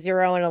between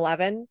 0 and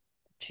 11?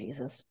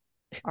 Jesus.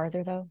 Are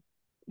there though?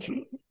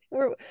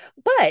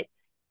 But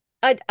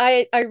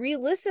I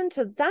re-listened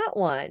to that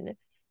one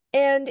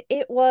and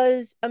it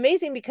was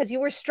amazing because you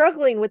were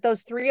struggling with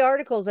those 3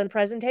 articles and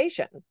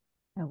presentation.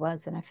 I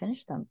was, and I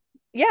finished them.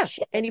 Yeah,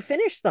 shit. And you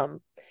finished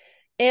them.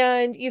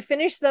 And you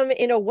finished them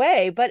in a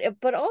way,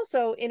 but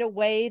also in a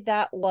way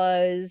that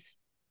was,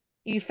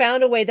 you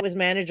found a way that was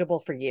manageable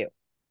for you.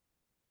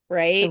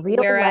 Right. The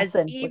real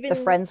lesson was the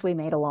friends we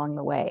made along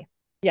the way.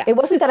 Yeah. It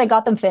wasn't that I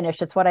got them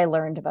finished. It's what I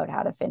learned about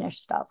how to finish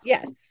stuff.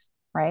 Yes.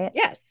 Right.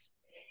 Yes.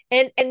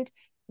 And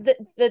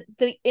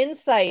the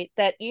insight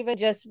that even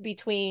just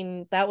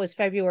between, that was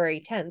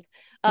February 10th.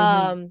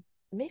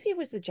 Maybe it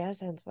was the Jazz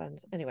Hands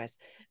ones. Anyways,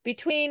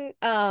 between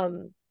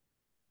oh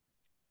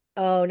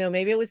no,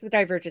 maybe it was the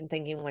Divergent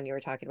Thinking one you were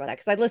talking about that.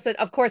 Because I listened,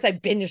 of course, I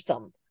binged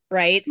them.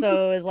 Right.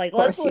 So it was like,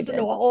 let's listen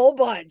to a whole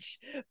bunch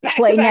back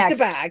to back to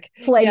back.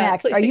 Play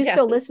next. Are you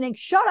still listening?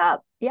 Shut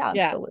up. Yeah, I'm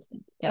still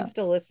listening. I'm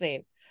still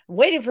listening. I'm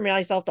waiting for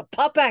myself to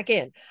pop back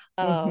in.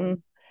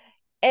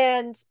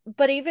 And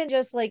but even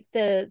just like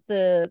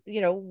the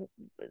you know,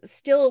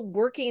 still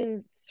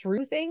working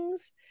through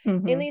things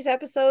in these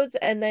episodes,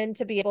 and then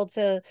to be able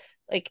to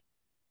like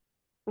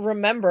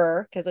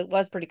remember, because it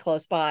was pretty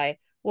close by,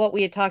 what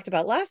we had talked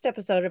about last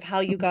episode of how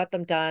you got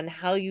them done,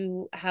 how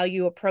you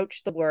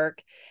approach the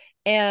work.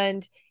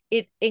 And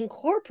it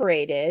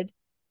incorporated,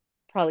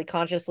 probably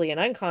consciously and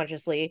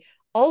unconsciously,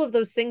 all of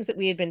those things that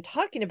we had been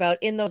talking about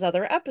in those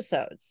other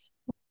episodes.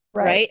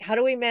 Right? How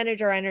do we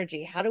manage our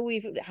energy? How do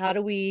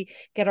we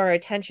get our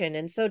attention?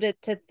 And so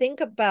to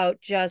think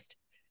about just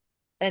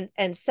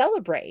and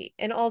celebrate.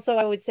 And also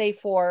I would say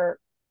for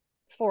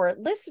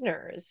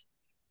listeners,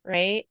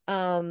 right?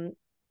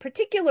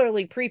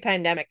 Particularly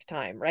pre-pandemic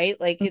time, right?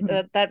 Like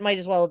that might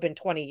as well have been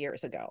 20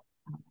 years ago.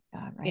 Oh my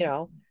God, right. You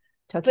know,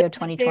 Tokyo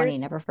 2020,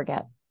 never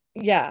forget.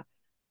 Yeah.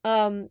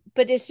 But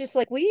it's just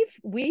like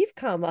we've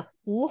come a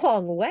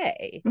long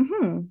way.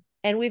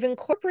 And we've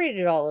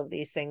incorporated all of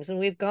these things, and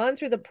we've gone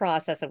through the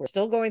process, and we're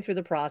still going through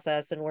the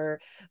process, and we're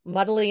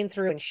muddling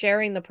through and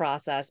sharing the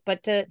process.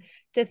 But to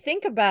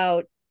think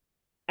about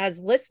as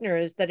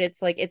listeners that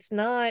it's like,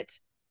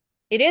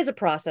 it is a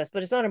process,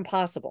 but it's not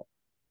impossible.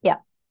 Yeah,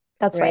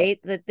 that's right.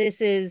 That this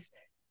is,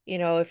 you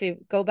know, if you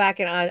go back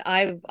and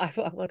I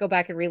want to go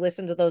back and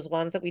re-listen to those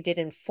ones that we did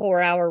in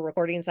 4-hour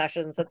recording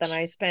sessions that then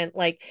I spent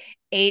like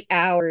 8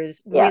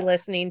 hours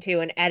re-listening to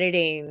and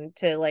editing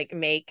to like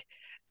make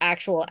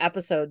actual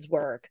episodes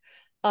work.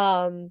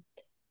 You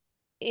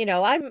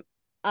know,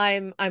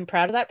 I'm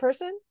proud of that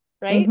person,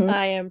 right?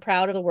 I am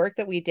proud of the work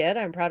that we did.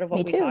 I'm proud of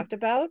what we talked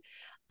about.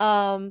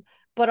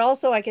 But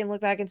also I can look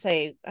back and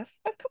say I've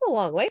come a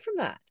long way from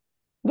that.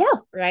 Yeah.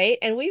 Right.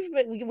 And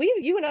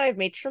you and I have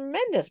made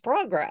tremendous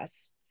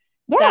progress.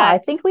 Yeah, I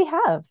think we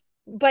have.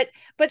 But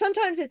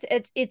sometimes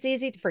it's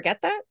easy to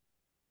forget that,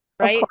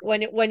 right?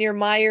 When you're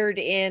mired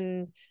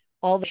in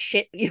all the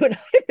shit you and I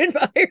have been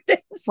mired in.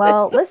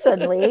 Well,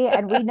 listen, Lee,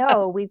 and we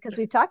know because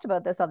we've talked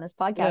about this on this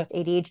podcast.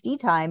 ADHD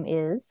time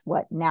is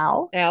what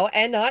now? Now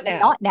and not now.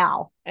 Not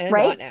now. And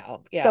right? Not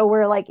now. Yeah. So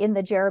we're like in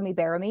the Jeremy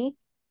Bearimy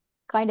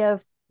kind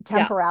of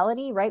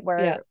temporality, right?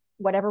 Where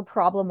whatever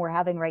problem we're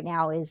having right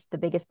now is the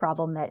biggest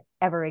problem that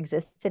ever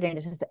existed, and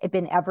it has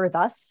been ever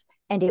thus,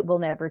 and it will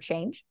never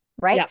change.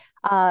 Right.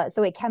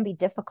 So it can be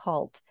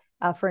difficult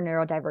for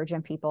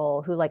neurodivergent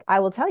people who, like, I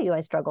will tell you, I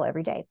struggle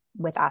every day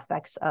with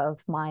aspects of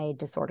my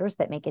disorders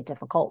that make it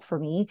difficult for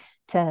me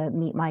to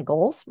meet my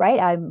goals. Right.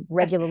 I'm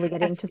regularly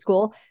getting to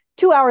school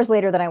 2 hours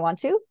later than I want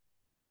to.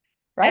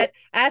 Right.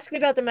 Ask me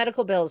about the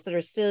medical bills that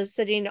are still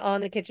sitting on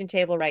the kitchen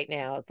table right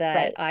now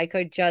that I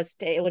could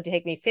it would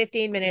take me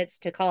 15 minutes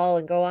to call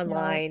and go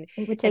online.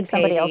 No, it would take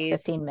somebody else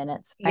 15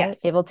 minutes. Right?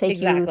 Yes. It will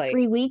take you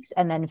 3 weeks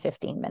and then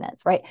 15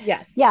 minutes. Right.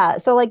 Yes. Yeah.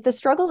 So like the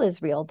struggle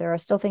is real. There are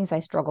still things I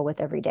struggle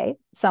with every day.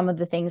 Some of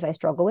the things I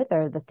struggle with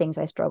are the things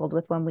I struggled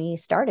with when we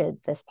started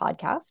this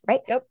podcast.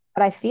 Right. Yep.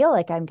 But I feel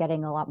like I'm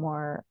getting a lot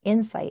more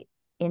insight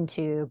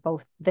into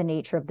both the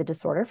nature of the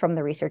disorder from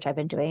the research I've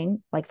been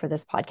doing, like for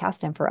this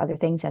podcast and for other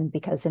things. And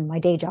because in my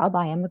day job,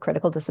 I am a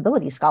critical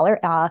disability scholar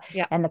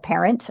Yeah. and the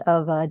parent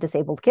of a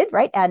disabled kid,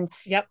 right? And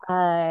Yep.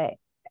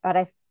 but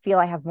I feel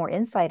I have more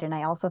insight, and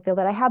I also feel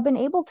that I have been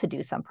able to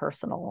do some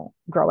personal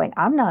growing.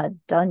 I'm not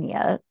done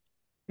yet,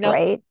 Nope.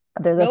 right?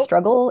 The Nope.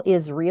 struggle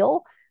is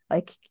real.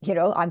 Like,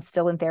 I'm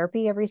still in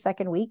therapy every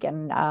second week.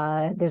 And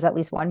there's at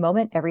least one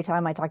moment every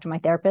time I talk to my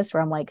therapist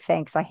where I'm like,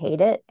 thanks, I hate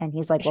it. And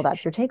he's like, well,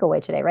 that's your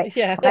takeaway today, right?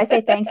 Yeah. When I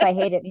say thanks, I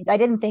hate it, I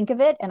didn't think of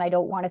it and I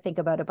don't want to think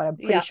about it, but I'm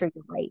pretty Yeah. sure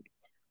you're right.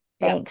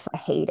 Yeah. Thanks, I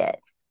hate it.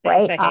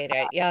 Thanks. Right. I hate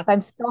it. Yeah. So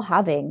I'm still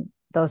having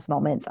those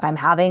moments. I'm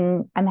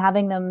having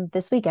them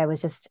this week. I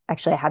was just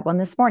actually I had one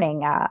this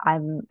morning.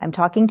 I'm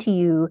talking to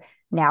you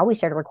now. We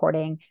started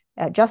recording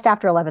just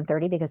after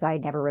 11:30 because I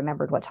never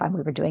remembered what time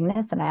we were doing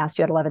this. And I asked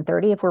you at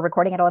 11:30 if we're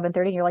recording at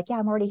 11:30. And you're like, yeah,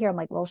 I'm already here. I'm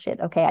like, well, shit.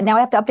 Okay. And now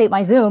I have to update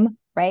my Zoom,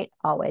 right?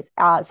 Always.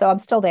 So I'm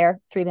still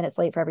there, 3 minutes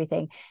late for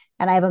everything.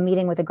 And I have a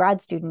meeting with a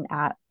grad student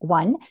at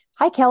 1.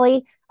 Hi,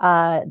 Kelly,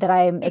 that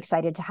I'm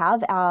excited to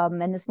have.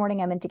 And this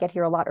morning I meant to get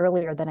here a lot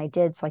earlier than I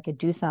did so I could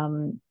do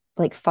some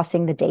like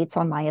fussing the dates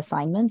on my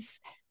assignments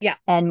Yeah.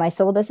 and my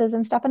syllabuses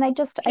and stuff. And I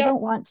Yep. don't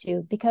want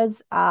to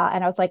because,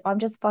 and I was like, I'm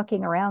just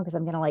fucking around because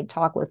I'm going to like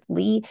talk with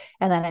Lee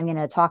and then I'm going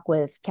to talk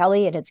with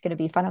Kelly and it's going to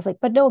be fun. I was like,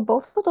 but no,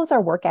 both of those are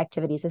work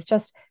activities. It's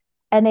just,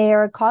 and they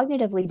are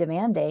cognitively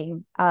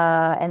demanding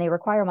and they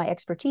require my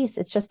expertise.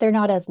 It's just they're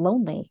not as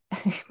lonely,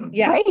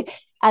 Yeah. right?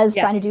 As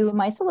trying to do Yes.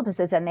 my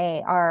syllabuses. And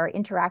they are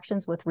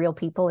interactions with real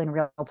people in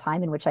real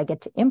time in which I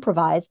get to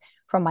improvise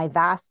from my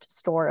vast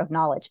store of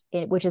knowledge,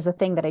 which is a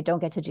thing that I don't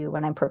get to do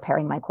when I'm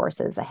preparing my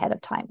courses ahead of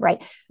time,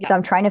 right? Yeah. So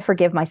I'm trying to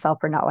forgive myself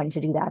for not wanting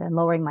to do that and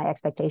lowering my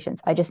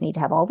expectations. I just need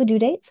to have all the due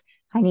dates.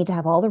 I need to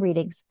have all the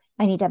readings.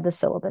 I need to have the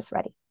syllabus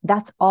ready.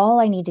 That's all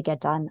I need to get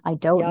done. I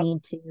don't Yep.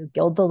 need to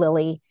gild the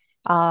lily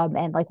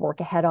and like work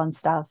ahead on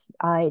stuff.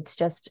 It's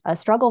just a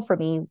struggle for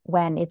me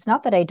when it's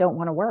not that I don't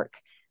want to work,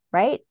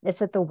 right? It's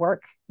that the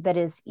work that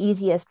is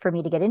easiest for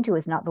me to get into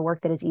is not the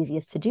work that is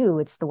easiest to do.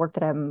 It's the work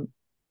that I'm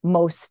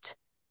most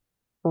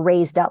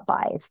raised up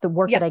by. It's the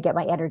work Yeah. that I get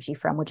my energy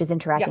from, which is Yeah.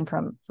 interacting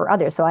for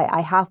others. So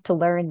I have to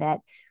learn that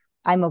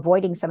I'm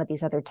avoiding some of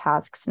these other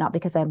tasks, not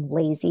because I'm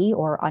lazy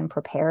or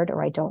unprepared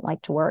or I don't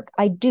like to work.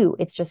 I do.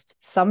 It's just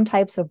some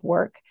types of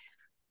work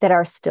that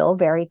are still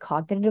very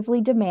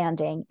cognitively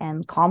demanding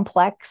and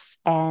complex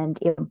and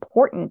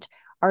important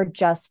are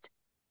just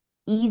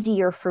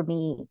easier for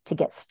me to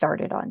get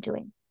started on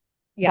doing.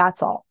 Yeah.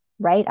 That's all,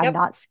 right? I'm Yep.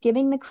 not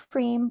skimming the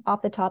cream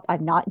off the top.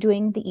 I'm not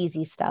doing the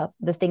easy stuff.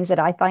 The things that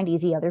I find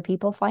easy, other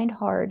people find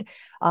hard.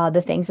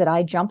 The things that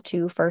I jump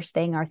to first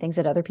thing are things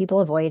that other people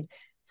avoid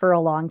for a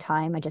long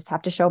time. I just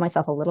have to show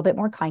myself a little bit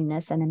more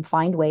kindness and then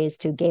find ways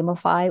to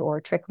gamify or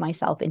trick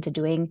myself into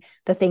doing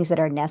the things that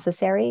are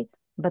necessary,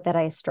 but that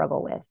I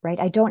struggle with, right?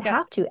 I don't Yeah.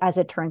 have to, as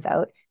it turns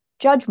out,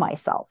 judge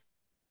myself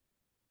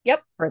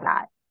Yep. for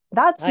that.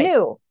 That's Nice.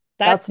 new.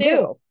 That's That's new.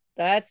 new.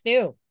 That's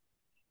new.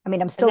 I mean,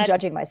 I'm And still that's,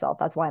 judging myself.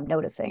 That's why I'm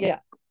noticing, yeah.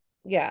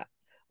 Yeah.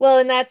 Well,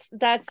 and that's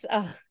that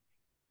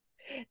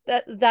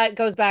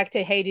goes back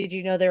to, hey, did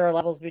you know there are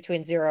levels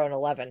between 0 and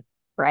 11?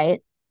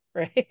 right?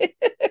 Right.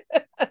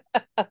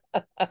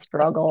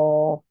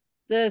 Struggle,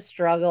 The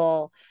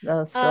struggle. the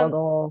Um,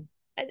 struggle.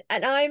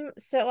 and I'm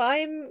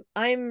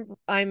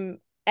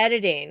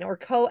editing or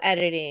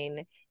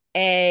co-editing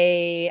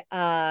a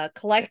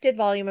collected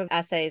volume of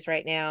essays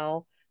right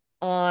now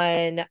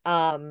on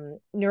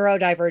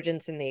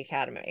neurodivergence in the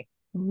academy.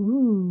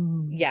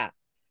 Ooh, Yeah.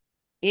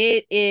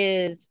 It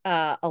is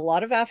a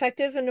lot of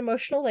affective and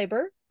emotional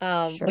labor,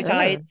 which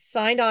I sure.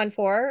 signed on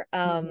for.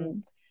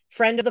 Mhm.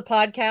 Friend of the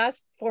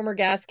podcast, former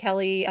guest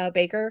Kelly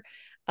Baker,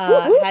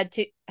 Whoop, whoop. had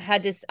to.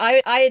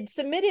 I had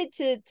submitted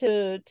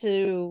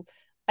to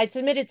I'd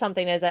submitted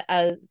something as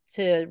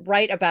to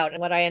write about,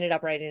 and what I ended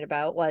up writing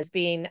about was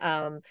being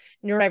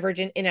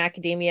neurodivergent in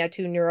academia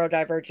to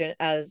neurodivergent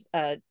as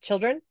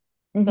children.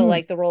 So Mhm,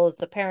 like the role as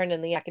the parent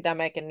and the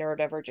academic and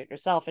neurodivergent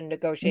yourself and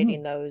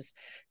negotiating mhm.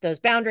 those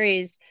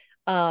boundaries,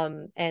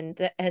 and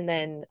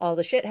then all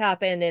the shit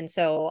happened, and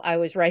so I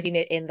was writing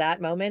it in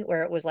that moment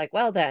where it was like,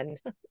 well then,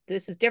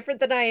 this is different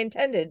than I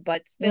intended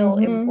but still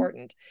Mhm,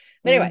 important.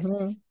 But anyways,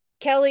 mhm.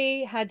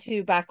 Kelly had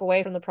to back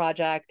away from the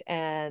project,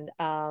 and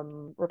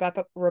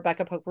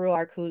Rebecca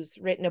Poke-Ruark, who's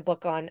written a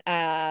book on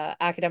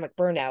academic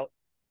burnout,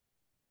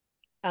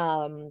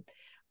 um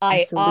I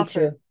I salute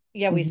offered, you.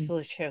 yeah, we Mhm,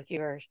 salute you,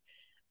 you're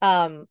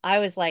I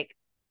was like,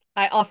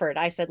 I offered,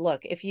 I said,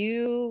 look, if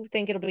you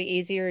think it'll be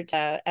easier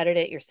to edit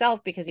it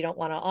yourself because you don't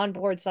want to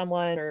onboard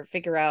someone or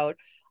figure out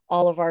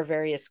all of our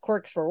various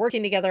quirks for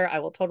working together, I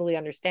will totally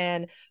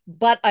understand.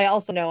 But I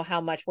also know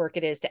how much work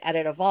it is to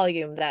edit a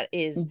volume that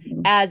is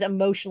mhm. as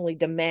emotionally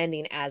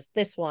demanding as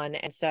this one.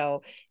 And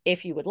so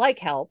if you would like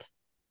help,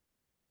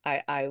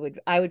 I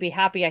would be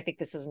happy. I think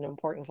this is an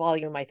important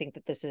volume. I think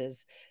that this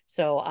is,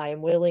 so I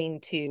am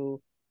willing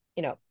to,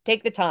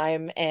 take the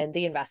time and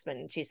the investment.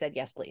 And she said,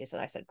 yes, please.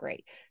 And I said,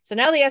 great. So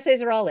now the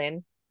essays are all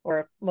in,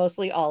 or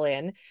mostly all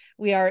in.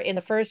 We are in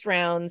the first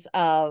rounds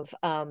of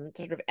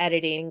sort of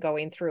editing,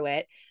 going through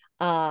it.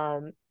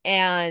 And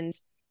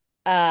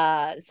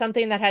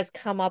something that has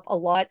come up a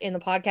lot in the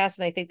podcast,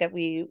 and I think that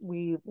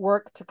we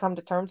work to come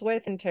to terms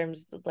with in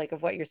terms like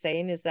of what you're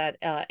saying, is that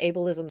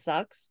ableism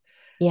sucks.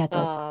 Yeah, it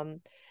does.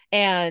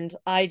 And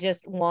I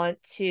just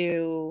want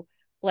to,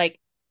 like,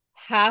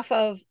 half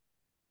of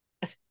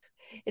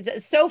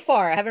it's so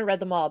far I haven't read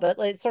them all, but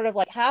it's sort of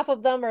like half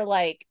of them are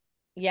like,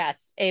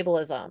 yes,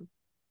 ableism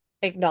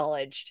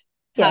acknowledged.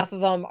 Yeah. Half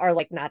of them are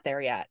like not there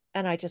yet,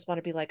 and I just want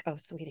to be like, oh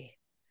sweetie,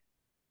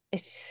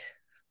 it's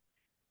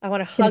I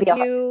want to It's gonna be hug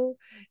a you.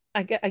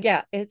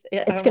 Yeah, I it's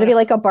gonna want be to,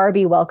 like a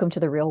Barbie welcome to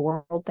the real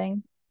world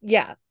thing.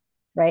 yeah,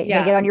 Right? You're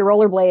gonna yeah, get on your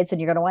rollerblades and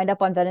you're gonna wind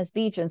up on Venice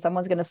Beach and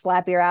someone's gonna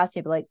slap your ass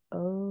and you'll be like,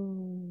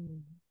 oh.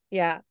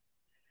 yeah.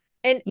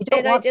 and You don't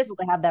and I want people just,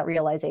 to have that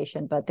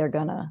realization, but they're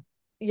gonna.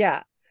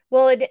 yeah,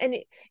 well, and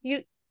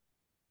you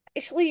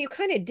actually, you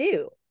kind of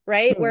do,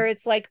 right? Mm, Where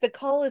it's like the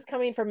call is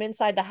coming from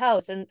inside the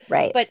house, and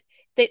right. but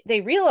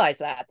they realize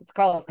that the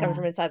call is coming Yeah.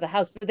 from inside the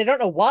house, but they don't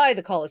know why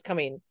the call is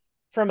coming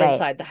from Right.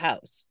 inside the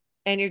house.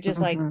 And you're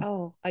just like, Hmm.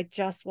 oh, I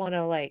just want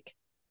to, like,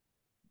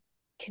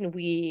 can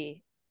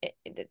we, I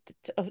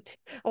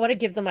want to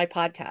give them my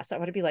podcast. I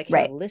want to be like, here,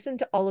 Right. listen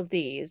to all of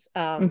these.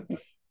 Hmm.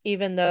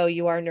 Even though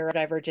you are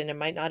neurodivergent and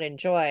might not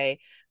enjoy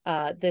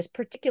this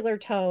particular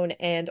tone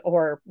and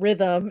or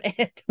rhythm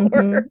and Hmm.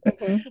 or,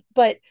 Hmm.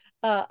 but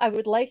I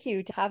would like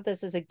you to have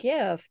this as a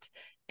gift,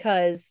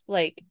 because,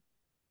 like,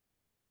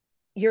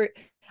 you're,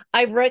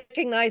 I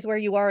recognize where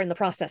you are in the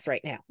process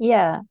right now.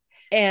 Yeah. Well,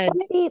 And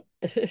maybe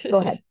go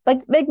ahead.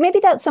 Like maybe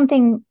that's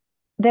something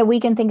that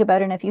we can think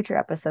about in a future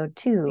episode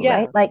too, right?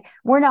 yeah, Like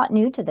we're not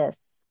new to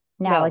this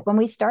now. Like no, when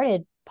we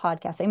started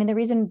podcasting, I mean, the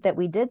reason that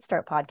we did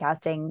start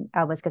podcasting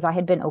was because I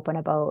had been open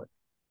about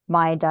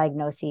my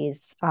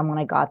diagnoses when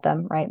I got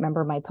them, right?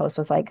 Remember my post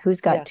was like,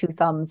 who's got yeah, two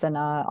thumbs and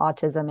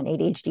autism and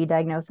ADHD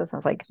diagnosis? I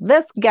was like,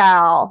 this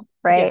gal,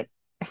 yeah. right?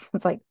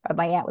 It's like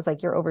my aunt was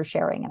like, you're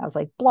oversharing. And I was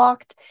like,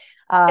 blocked.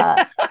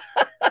 Uh,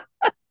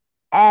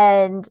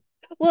 and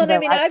Well, because and I I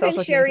mean, lack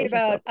social communication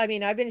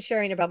skills. I've been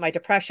sharing about my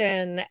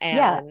depression,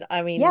 Yeah. and I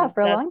Yeah, mean,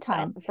 for a that long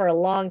time. for a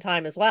long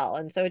time as well.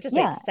 And so it just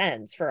made Yeah.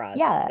 sense for us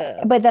Yeah.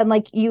 to, But then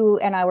like you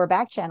and I were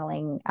back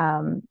channeling,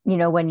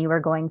 when you were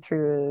going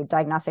through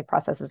diagnostic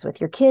processes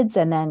with your kids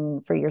and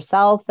then for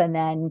yourself. And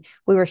then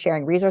we were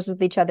sharing resources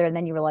with each other. And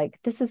then you were like,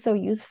 this is so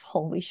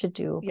useful. We should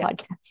do a yeah,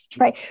 podcast.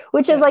 Right.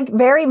 Which is yeah, like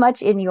very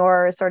much in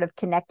your sort of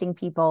connecting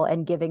people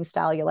and giving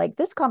style. You're like,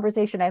 this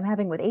conversation I'm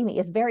having with Amy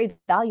is very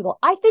valuable.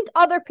 I think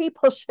other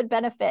people should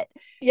benefit from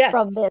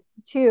yes, this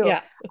too,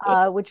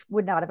 yeah, which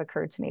would not have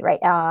occurred to me, right?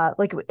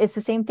 Like it's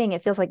the same thing.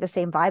 It feels like the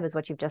same vibe as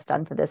what you've just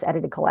done for this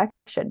edited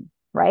collection,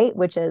 right?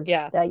 Which is,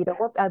 yeah,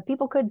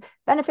 people could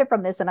benefit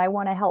from this, and I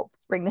want to help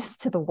bring this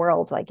to the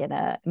world, like in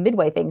a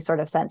midway thing sort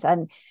of sense.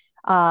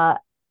 Uh,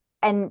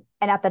 and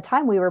at the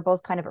time, we were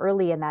both kind of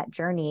early in that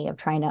journey of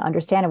trying to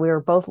understand, and we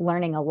were both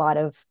learning a lot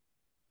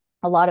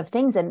of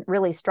things and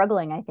really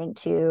struggling, I think,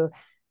 to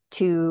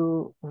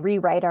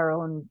rewrite our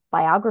own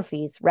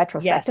biographies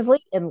retrospectively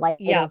yes, in light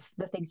yeah, of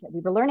the things that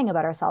we were learning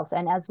about ourselves.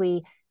 And as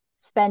we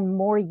spend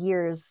more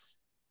years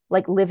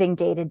like living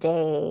day to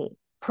day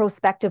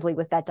prospectively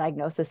with that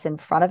diagnosis in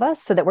front of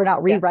us, so that we're not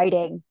yeah,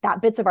 rewriting that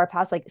bits of our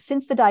past, like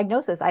since the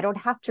diagnosis, I don't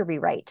have to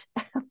rewrite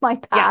my yeah,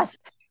 past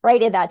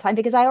right in that time,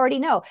 because I already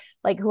know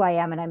like who I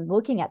am and I'm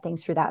looking at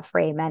things through that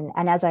frame. And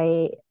as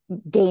I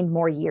gain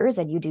more years,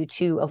 and you do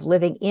too, of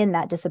living in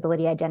that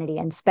disability identity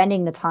and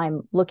spending the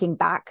time looking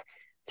back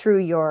through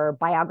your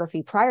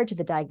biography prior to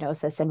the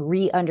diagnosis and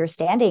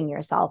re-understanding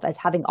yourself as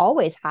having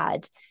always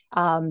had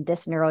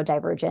this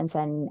neurodivergence,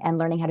 and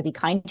learning how to be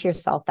kind to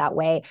yourself that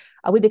way,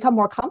 we become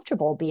more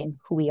comfortable being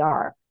who we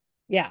are,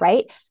 yeah,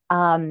 right?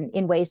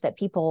 In ways that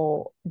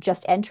people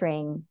just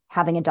entering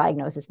having a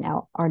diagnosis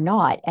now are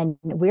not. And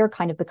we're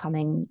kind of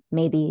becoming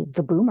maybe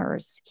the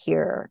boomers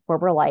here, where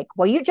we're like,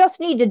 well, you just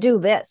need to do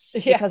this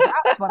yeah. because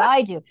that's what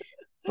I do,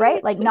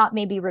 right? Like not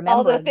maybe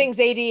All the remembering. things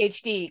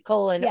ADHD,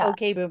 colon, Yeah.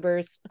 okay,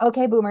 boomers.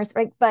 Okay, boomers,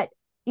 right? But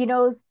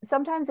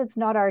sometimes it's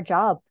not our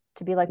job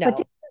to be like, but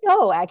did No, you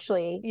know,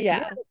 actually,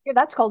 yeah.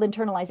 that's called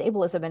internalized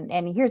ableism.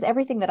 And here's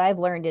everything that I've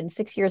learned in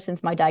 6 years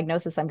since my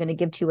diagnosis. I'm going to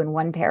give to you in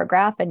one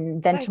paragraph.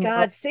 And then My tomorrow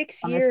God,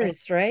 six on this thing,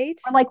 years, right?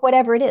 or like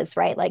whatever it is,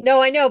 right? Like,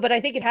 No, I know, but I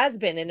think it has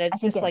been, and I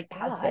it's think just it like,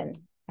 has God, been.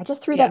 I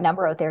just threw that yeah.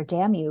 number out there.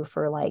 Damn you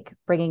for like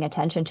bringing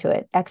attention to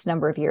it. X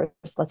number of years.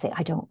 Let's say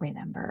I don't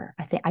remember.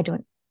 I think I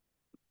don't.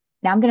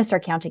 Now I'm going to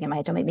start counting in my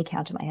head. Don't make me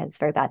count in my head. It's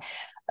very bad.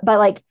 But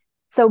like,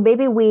 so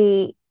maybe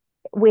we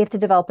have to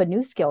develop a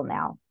new skill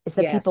now, is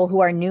that people Yes.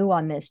 who are new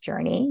on this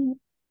journey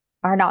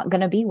are not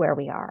going to be where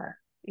we are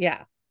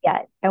Yeah.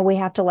 yet. And we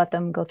have to let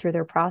them go through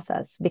their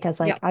process, because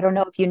like, Yeah. I don't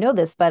know if you know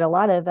this, but a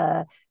lot of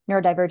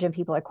neurodivergent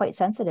people are quite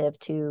sensitive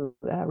to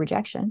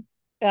rejection.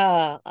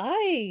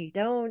 I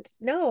don't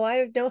know.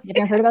 I don't. You've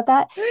never heard about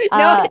that? No,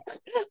 Uh,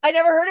 I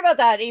never heard about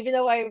that, even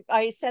though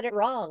I said it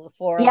wrong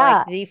for like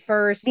yeah, the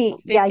first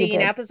yeah, you 15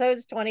 did.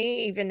 episodes,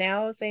 20, even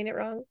now saying it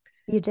wrong.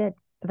 You did,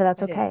 but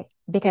that's I did. okay, Yeah.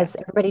 because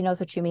everybody knows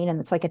what you mean. And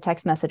it's like a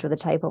text message with a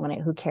typo in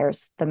it. Who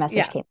cares? The message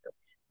Yeah. came through.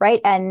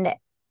 Right. And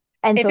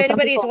And If so some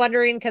anybody's people,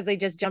 wondering, because they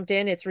just jumped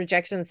in, it's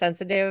rejection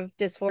sensitive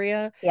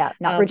dysphoria. yeah,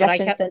 not But I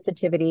rejection kept,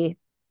 sensitivity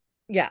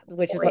yeah,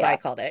 which is what I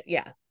dysphoria. called it.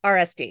 Yeah.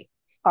 RSD.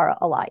 Are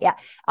a lot. Yeah.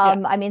 Yeah.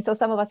 I mean, so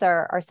some of us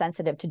are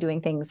sensitive to doing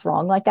things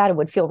wrong like that and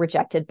would feel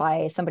rejected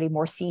by somebody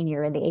more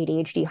senior in the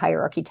ADHD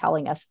hierarchy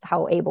telling us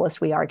how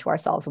ableist we are to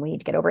ourselves and we need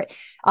to get over it.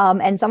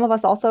 And some of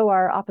us also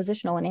are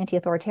oppositional and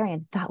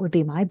anti-authoritarian. That would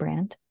be my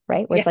brand,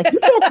 right? Where it's like, you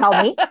can't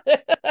tell me.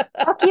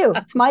 Fuck you.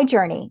 It's my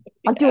journey.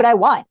 I'll do what I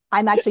want.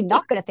 I'm actually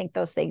not going to think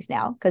those things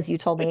now because you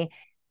told me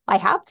I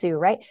have to,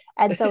 right?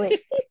 And so instead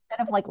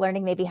of like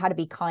learning maybe how to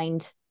be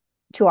kind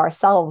to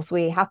ourselves,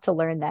 we have to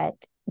learn that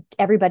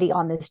everybody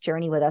on this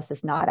journey with us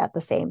is not at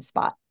the same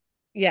spot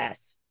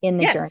Yes. in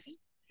the journey, Yes.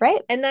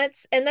 right? And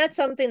that's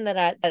something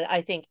that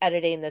I think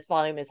editing this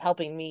volume is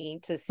helping me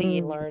to see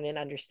and Mm. learn and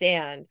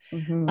understand.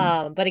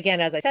 Mm-hmm. But again,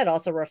 as I said,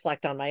 also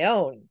reflect on my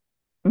own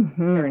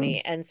Mm-hmm.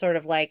 journey and sort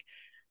of like,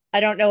 I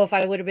don't know if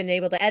I would have been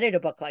able to edit a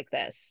book like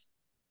this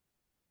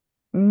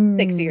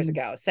 6 years Mm.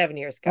 ago, 7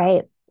 years ago,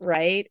 Right.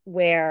 right?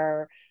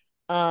 Where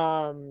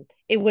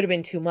it would have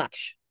been too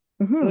much.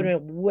 It would Mm-hmm.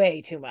 have been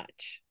way too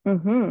much.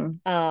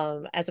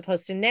 Mm-hmm. As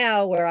opposed to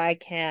now where I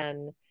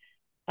can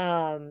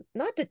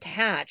not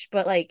detach,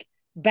 but like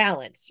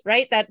balance,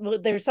 right? That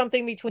there's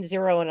something between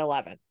 0 and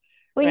 11,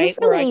 Well, you've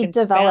right? Where I really can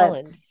developed.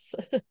 balance.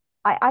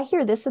 I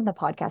hear this in the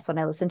podcast when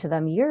I listen to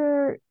them.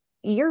 You're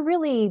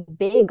really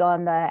big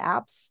on the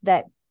apps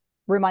that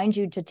remind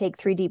you to take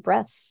 3 deep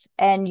breaths,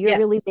 and you're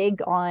really Yes.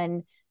 big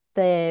on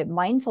the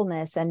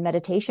mindfulness and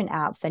meditation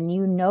apps. And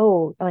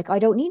like I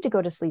don't need to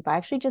go to sleep. I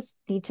actually just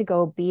need to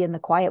go be in the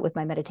quiet with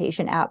my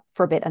meditation app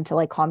for a bit until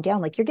I calm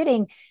down. Like you're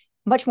getting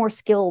much more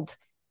skilled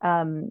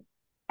um,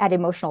 at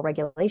emotional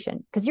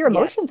regulation because your Yes.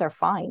 emotions are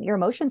fine. Your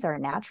emotions are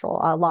natural.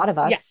 A lot of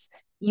Yeah. us,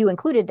 you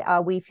included,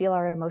 we feel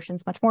our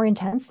emotions much more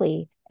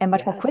intensely and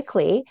much more Yes.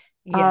 quickly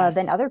than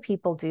Yes. other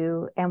people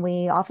do. And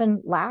we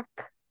often lack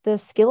the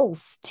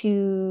skills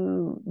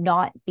to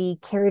not be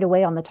carried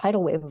away on the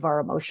tidal wave of our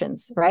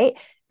emotions, right?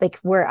 Like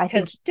where I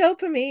think, Because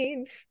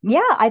dopamine. yeah,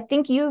 I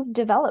think you've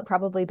developed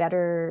probably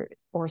better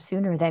or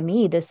sooner than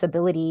me this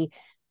ability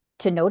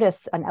to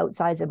notice an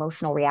outsized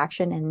emotional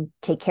reaction and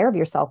take care of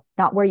yourself,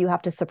 not where you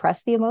have to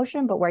suppress the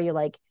emotion, but where you're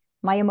like,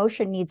 my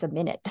emotion needs a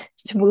minute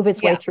to move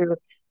its way Yeah. through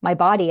my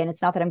body. And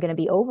it's not that I'm going to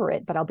be over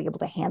it, but I'll be able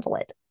to handle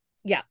it.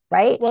 Yeah.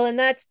 Right. Well, and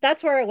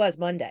that's where it was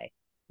Monday.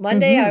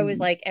 Monday, I was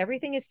Mm-hmm. like,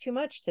 everything is too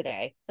much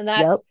today. And Yep.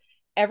 that's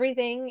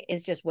everything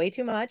is just way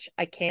too much.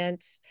 I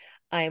can't,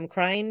 I am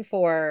crying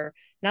for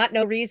not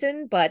no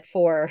reason, but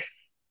for,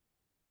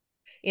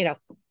 you know,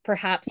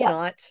 perhaps Yeah.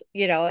 not,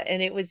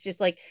 and it was just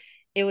like,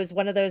 it was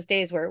one of those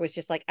days where it was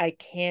just like, I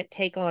can't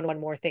take on one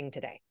more thing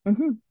today.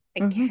 Mm-hmm. I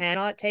Mm-hmm.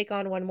 cannot take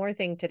on one more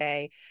thing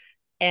today.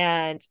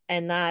 And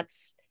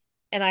that's,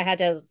 and I had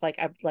to like,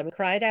 let me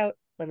cry it out.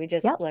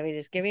 Yep. Let me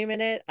just give me a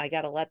minute. I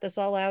got to let this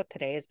all out.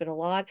 Today has been a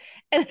lot.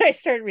 And then I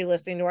started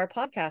re-listening to our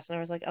podcast and I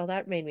was like, oh,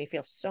 that made me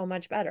feel so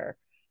much better.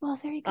 Well,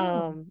 there you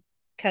go.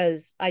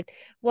 Because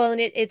well,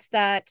 and it's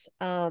that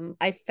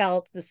I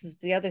felt, this is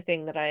the other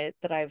thing that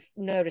I've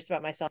noticed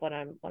about myself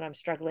when I'm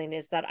struggling,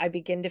 is that I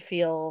begin to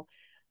feel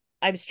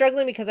I'm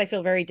struggling because I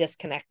feel very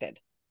disconnected,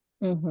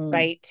 Mm-hmm.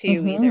 right, to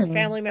either Mm-hmm.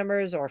 family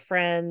members or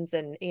friends.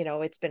 And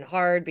it's been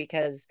hard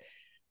because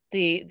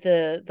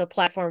the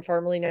platform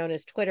formerly known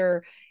as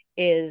Twitter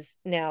is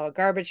now a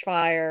garbage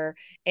fire,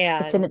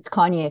 It's in and its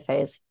Kanye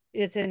phase,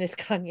 it's in his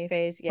Kanye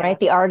phase. Yeah. right?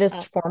 The uh,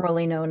 artist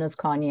formerly known as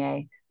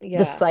Kanye, the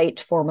yeah. site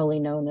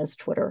formerly known as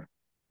Twitter.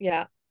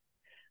 Yeah.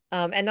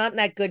 And not in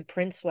that good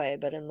Prince way,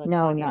 but in the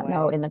No, Kanye not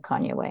no, way. in the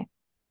Kanye way.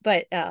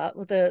 But I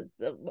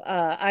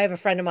have a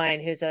friend of mine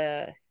who's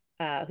a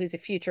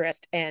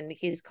futurist, and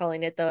he's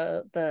calling it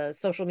the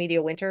social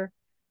media winter.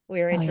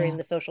 We're Oh entering yeah.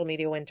 the social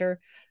media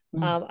winter.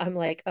 Mm. I'm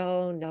like,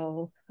 oh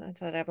no. I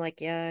thought, I'm like,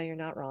 yeah, you're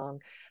not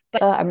wrong.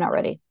 But I'm not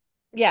ready.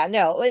 yeah,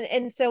 no.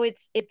 And so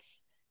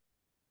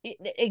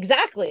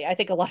exactly. I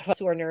think a lot of us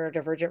who are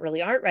neurodivergent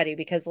really aren't ready,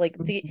 because like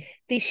the Mm-hmm.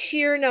 the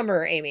sheer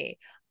number, Amy,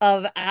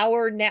 of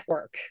our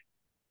network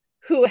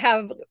who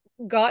have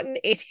gotten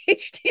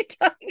ADHD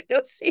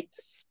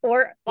diagnoses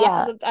or Yeah.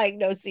 autism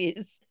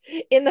diagnoses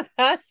in the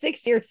past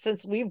 6 years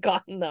since we've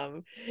gotten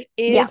them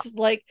Yeah. is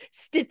like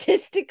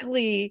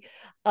statistically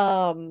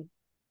um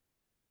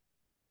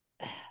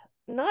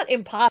not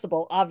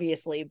impossible,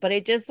 obviously, but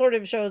it just sort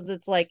of shows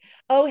it's like,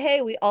 oh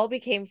hey, we all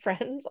became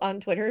friends on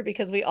Twitter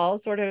because we all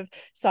sort of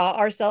saw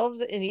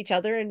ourselves in each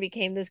other and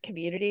became this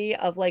community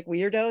of like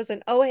weirdos.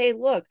 And oh hey,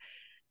 look,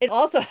 it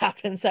also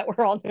happens that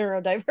we're all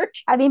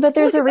neurodivergent. I mean, but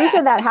there's Look a at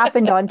reason that. that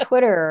happened on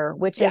Twitter,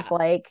 which Yeah. is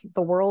like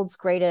the world's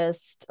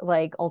greatest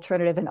like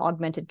alternative and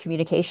augmented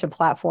communication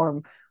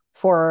platform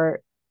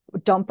for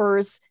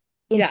dumpers,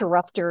 Yeah.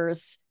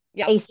 interrupters,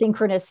 Yeah.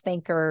 asynchronous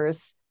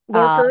thinkers,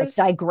 Lurkers.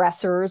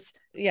 digressors,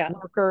 Yeah.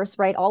 lurkers,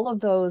 right? All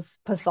of those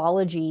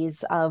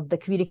pathologies of the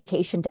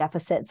communication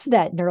deficits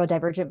that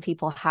neurodivergent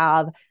people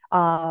have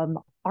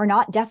are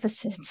not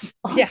deficits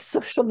on Yeah.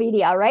 social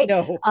media, right?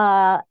 No.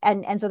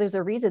 And so there's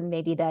a reason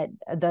maybe that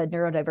the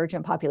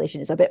neurodivergent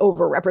population is a bit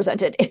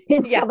overrepresented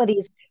in Yeah. some of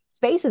these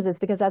spaces. It's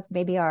because that's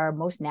maybe our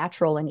most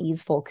natural and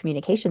easeful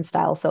communication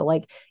style. So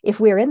like if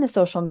we're in the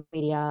social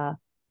media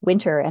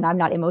winter and I'm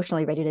not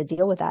emotionally ready to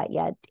deal with that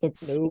yet,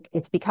 Nope.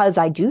 it's because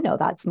I do know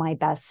that's my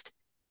best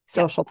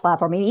Yeah. social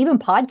platform. I mean, even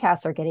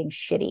podcasts are getting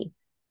shitty,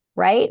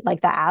 right?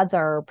 Like the ads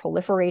are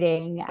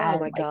proliferating Oh and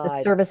my like the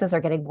God. services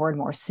are getting more and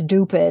more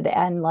stupid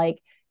and like,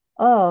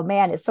 oh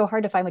man, it's so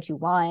hard to find what you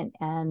want.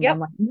 And I'm Yep.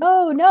 like,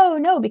 no, no,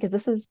 no, because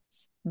this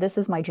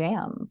is my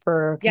jam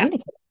for Yeah.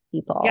 communicating with Yeah.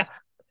 people.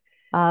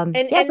 Yeah,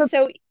 And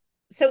so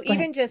so go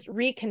ahead. even just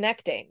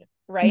reconnecting,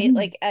 right? Mhm,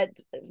 Like at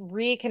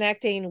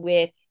reconnecting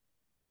with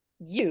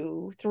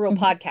you through a mhm,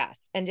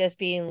 podcast and just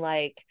being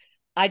like,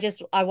 I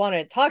want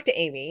to talk to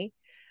Amy,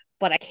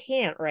 but I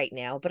can't right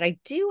now. But I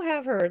do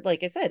have her,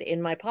 like I said,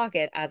 in my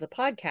pocket as a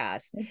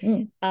podcast.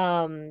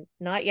 mhm.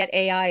 Not yet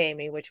AI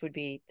Amy, which would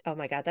be, oh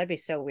my God, that'd be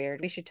so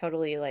weird. We should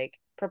totally like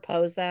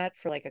propose that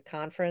for like a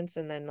conference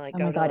and then like Oh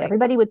go my to God, like,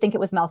 everybody would think it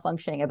was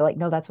malfunctioning. I'd be like,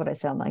 no, that's what I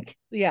sound like.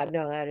 yeah,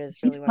 no, that It is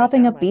really keeps what I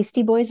popping sound up like.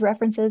 Beastie Boys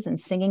references and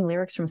singing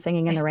lyrics from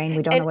Singing in the Rain.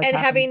 We don't know what's And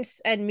happening. having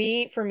and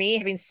me for me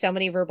having so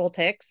many verbal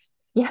tics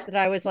Yeah. that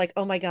I was like,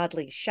 oh my God,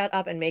 Lee, shut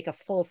up and make a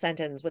full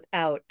sentence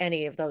without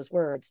any of those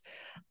words.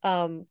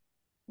 Um,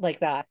 like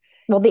that.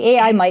 Well, the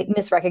AI might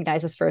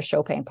misrecognize us for a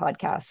Chopin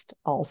podcast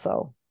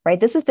also, right?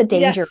 This is the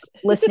danger of Yes.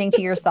 listening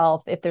to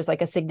yourself. If there's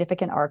like a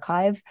significant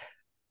archive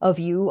of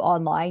you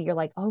online, you're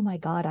like, oh my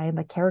God, I am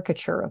a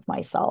caricature of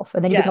myself.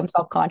 And then you become Yes.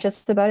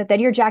 self-conscious about it. Then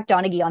you're Jack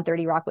Donaghy on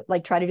 30 Rock,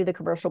 like trying to do the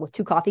commercial with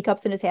two coffee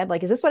cups in his hand.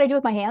 Like, is this what I do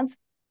with my hands?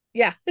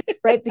 Yeah.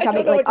 Right? I don't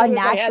Becoming know like what to do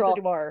with my hands unnatural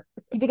anymore.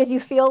 because you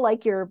feel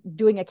like you're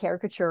doing a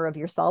caricature of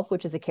yourself,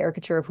 which is a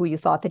caricature of who you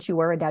thought that you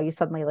were. And now you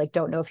suddenly like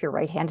don't know if you're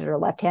right-handed or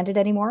left-handed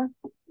anymore.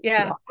 The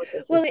Yeah.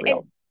 awkwardness Well, is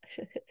real.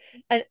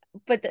 and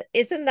but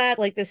isn't that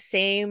like the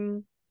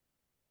same,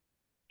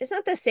 isn't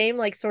that the same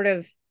like sort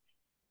of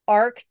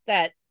arc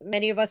that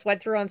many of us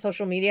went through on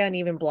social media and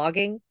even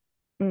blogging,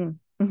 Mm.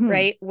 Hmm.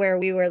 right? Where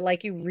we were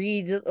like, you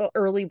read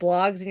early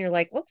blogs and you're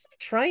like, what was I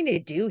trying to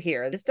do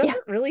here? This Yeah.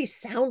 doesn't really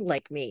sound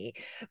like me.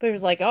 But it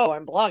was like, oh,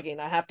 I'm blogging.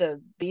 I have to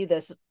be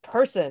this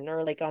person,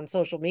 or like on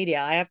social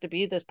media, I have to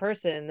be this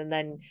person. And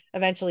then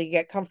eventually you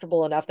get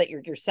comfortable enough that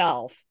you're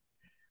yourself.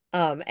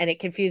 And it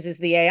confuses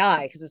the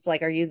AI because it's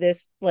like, are you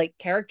this like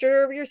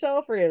character of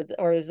yourself,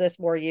 or is this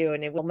more you?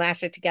 And it will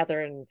mash it together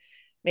and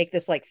make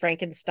this like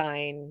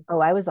Oh,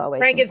 I was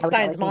always me. I was Frankenstein's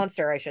always me.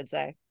 monster, I should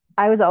say.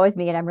 I was always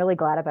me, and I'm really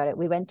glad about it.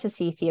 We went to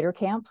see Theater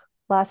Camp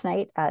last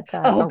night at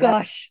Oh a rep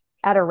gosh.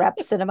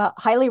 cinema.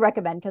 Highly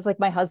recommend because like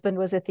my husband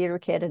was a theater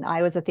kid and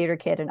I was a theater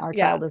kid and our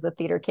Yeah. child is a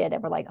theater kid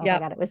and we're like, oh my Yep.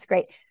 God, it was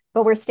great.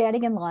 But we're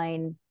standing in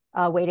line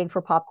waiting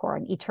for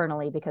popcorn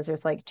eternally because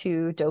there's like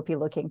two dopey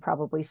looking,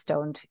 probably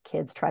stoned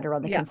kids trying to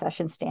run the Yeah.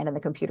 concession stand and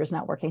the computer's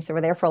not working. So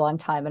we're there for a long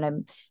time and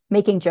I'm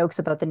making jokes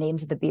about the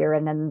names of the beer.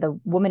 And then the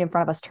woman in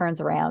front of us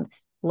turns around,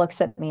 looks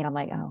at me and I'm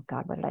like, oh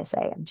God, what did I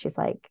say? And she's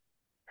like,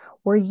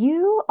 were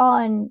you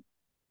on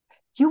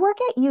do you work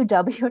at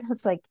UW? And I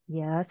was like,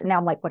 yes. And now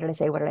I'm like, what did I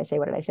say? What did I say?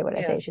 What did I say? What did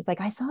I Yeah. say? She's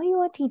like, I saw you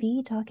on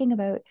TV talking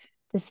about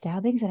the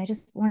stabbings and I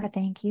just want to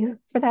thank you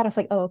for that. I was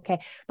like, oh, okay.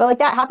 But like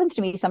that happens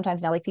to me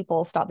sometimes now. Like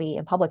people stop me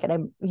in public and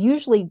I'm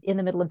usually in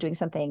the middle of doing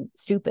something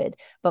stupid,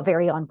 but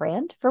very on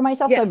brand for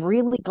myself. So I'm Yes.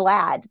 really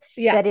glad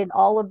Yeah. that in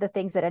all of the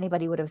things that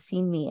anybody would have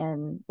seen me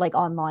in, like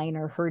online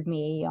or heard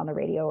me on the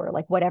radio or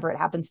like whatever it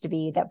happens to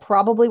be, that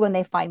probably when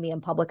they find me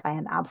in public, I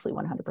am absolutely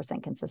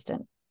 100%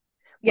 consistent with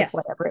Yes.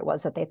 whatever it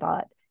was that they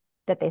thought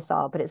that they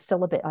saw, but it's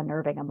still a bit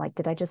unnerving. I'm like,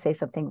 did I just say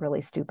something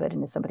really stupid?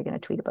 And is somebody going to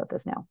tweet about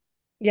this now?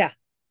 Yeah.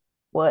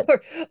 What?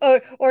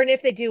 Or and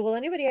if they do, will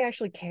anybody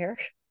actually care?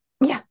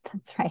 Yeah,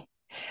 that's right.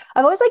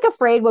 I'm always like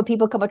afraid when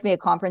people come up to me at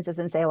conferences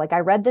and say, like, I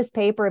read this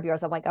paper of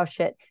yours. I'm like, oh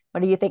shit,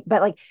 what do you think?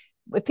 But like,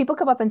 if people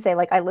come up and say,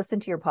 like, I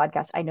listened to your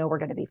podcast, I know we're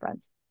going to be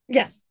friends.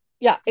 Yes.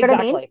 Yeah, You know what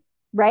I mean? exactly.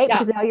 Right? Yeah.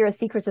 Because now you're a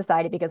secret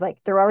society because like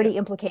they're Yeah. already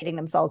implicating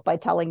themselves by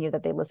telling you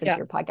that they listened to Yeah.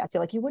 your podcast.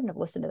 You're like, you wouldn't have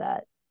listened to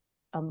that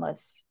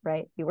unless,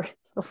 right? You were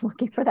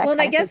looking for that Well,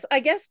 and kind of. I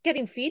guess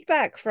getting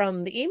feedback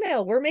from the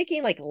email, we're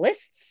making like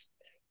lists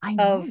I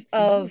know it's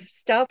of amazing.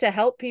 stuff to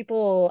help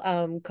people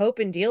cope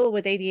and deal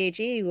with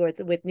ADHD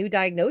with new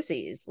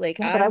diagnoses. Like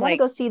Yeah, but I I'm want to like,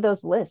 go see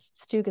those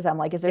lists too because I'm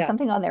like, is there yeah.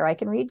 something on there I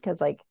can read?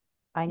 Because like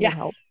I need Yeah.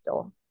 help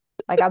still.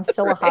 Like I'm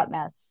still a hot Right.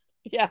 mess.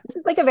 Yeah. This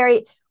is like a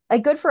very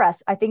like good for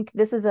us. I think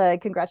this is a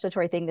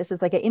congratulatory thing. This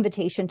is like an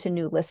invitation to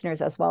new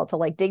listeners as well to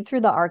like dig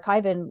through the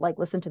archive and like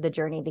listen to the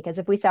journey because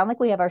if we sound like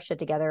we have our shit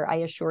together, I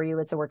assure you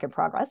it's a work in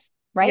progress,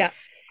 right? Yeah.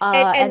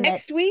 And And that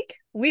next week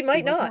we we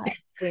might might not. not.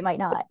 We might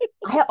not.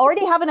 I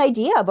already have an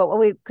idea about what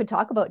we could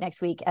talk about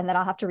next week, and then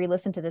I'll have to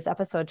re-listen to this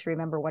episode to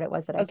remember what it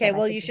was that I Okay, said. I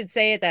well think you should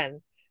say it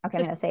then. okay,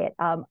 I'm going to say it.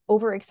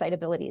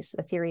 Overexcitabilities,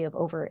 the theory of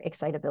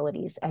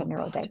overexcitabilities Oh and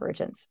God.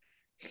 neurodivergence.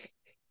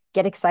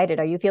 Get excited.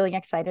 Are you feeling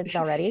excited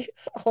already?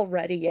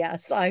 Already,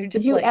 yes. I'm Did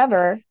just you like,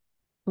 ever,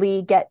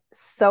 Lee, get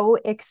so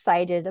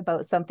excited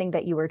about something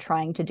that you were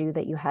trying to do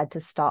that you had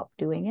to stop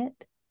doing it?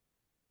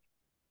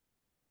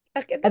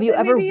 Have you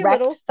ever maybe a wrecked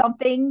little.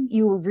 something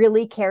you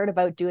really cared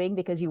about doing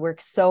because you were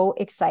so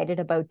excited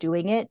about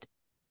doing it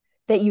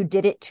that you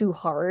did it too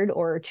hard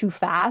or too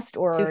fast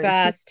Too or too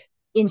fast.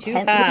 Too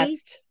intently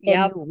fast. and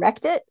Yep. you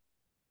wrecked it?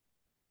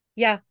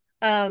 Yeah.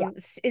 Yeah,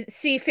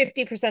 See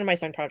 50% of my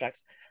son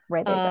projects.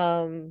 right there you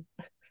go. Um,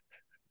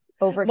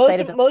 most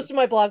of Overexcitabilities.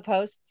 my blog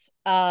posts.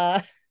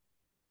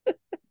 This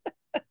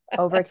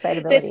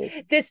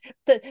Overexcitabilities. this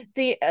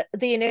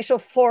the initial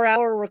 4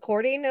 hour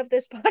recording of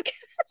this podcast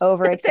that we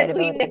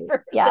Overexcitability.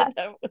 never Yeah.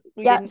 that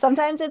we Yeah, didn't.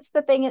 sometimes it's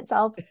the thing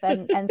itself,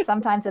 and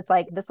sometimes it's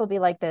like this will be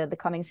like the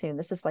coming soon.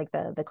 This is like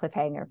the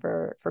cliffhanger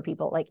for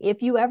people. Like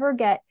if you ever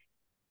get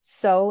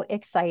so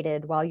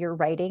excited while you're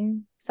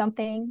writing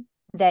something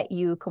that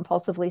you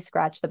compulsively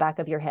scratch the back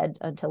of your head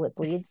until it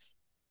bleeds,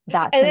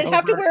 that's And an then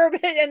have to over wear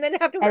and then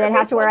have to and wear a then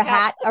have to wear baseball a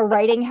cap. hat, a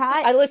writing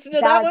hat. I listened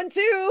to that one That's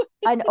too.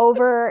 an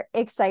over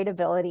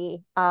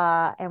excitability.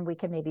 And we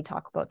can maybe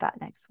talk about that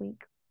next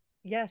week.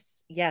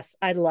 Yes, yes,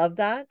 I love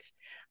that.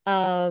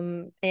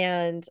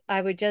 And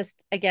I would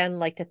just again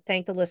like to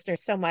thank the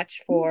listeners so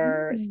much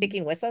for Mm-hmm.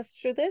 sticking with us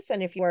through this.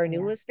 And if you are a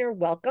new Yeah. listener,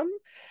 welcome.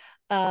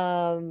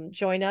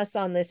 Join us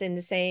on this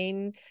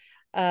insane,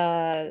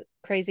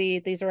 crazy,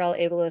 these are all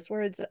ableist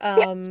words.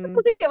 Yes.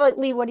 Like,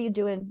 Lee, what are you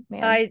doing,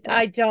 man?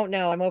 I don't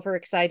know. I'm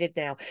overexcited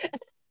now.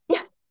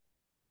 Yeah.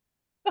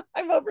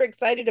 I'm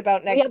overexcited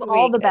about We have next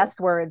all week. the best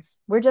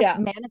words. We're just Yeah.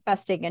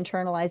 manifesting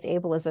internalized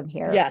ableism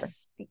here.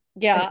 Yes.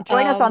 Yeah.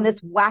 Join us on this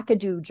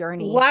wackadoo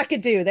journey.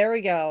 Wackadoo. There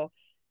we go.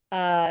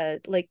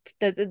 Like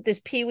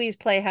this Pee-wee's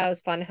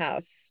Playhouse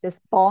Funhouse.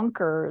 This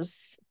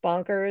bonkers.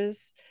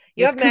 Bonkers.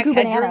 You This have Max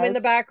cuckoo Headroom in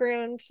the bananas.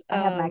 background. I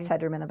have Max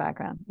Headroom in the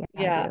background. Yeah,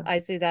 I Yeah, do. I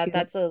see that. Cute.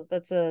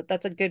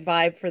 That's a good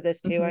vibe for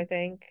this too, Mm-hmm. I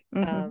think.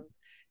 Mm-hmm.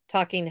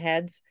 Talking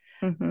heads.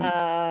 Mm-hmm.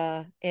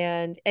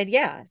 And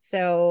yeah,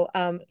 so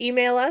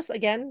email us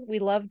again. We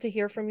love to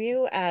hear from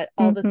you at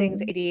Mm-hmm.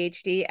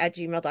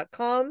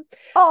 allthethingsADHD@gmail.com.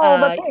 All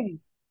the Uh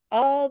things.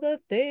 all the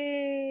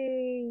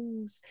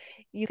things.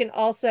 You can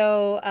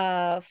also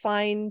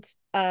find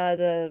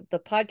the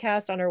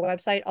podcast on our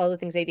website,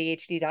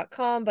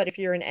 allthethingsadhd.com. But if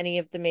you're in any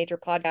of the major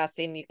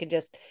podcasting, you can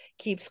just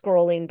keep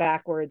scrolling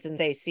backwards and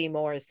say see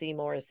more, see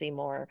more, see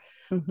more.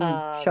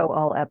 Mm-hmm. Show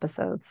all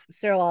episodes.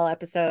 So all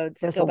episodes,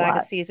 There's a go back to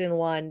lot. season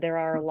one. There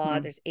are a lot.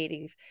 Mm-hmm. There's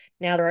 80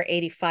 now. There are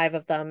 85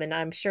 of them, and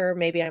I'm sure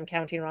maybe I'm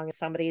counting wrong.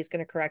 Somebody is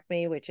going to correct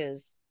me, which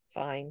is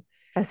fine.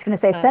 I was going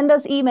to say, Uh, send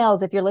us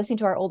emails if you're listening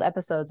to our old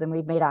episodes and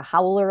we've made a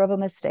howler of a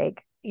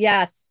mistake.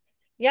 yes,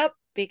 yep,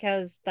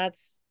 because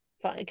that's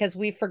fine. Because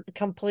we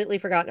completely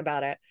forgotten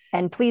about it.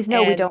 And please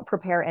know we And don't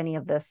prepare any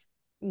of this.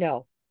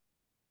 no,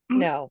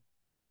 no,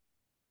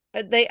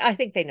 I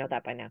think they know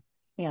that by now.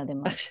 Yeah, they I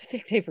must.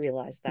 think they've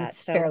realized that. It's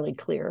So fairly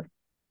clear.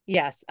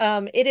 yes,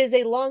 it is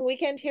a long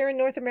weekend here in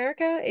North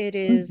America. It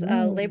is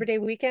Mm-hmm. Labor Day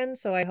weekend,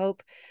 so I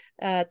hope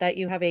that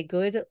you have a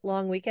good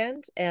long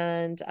weekend.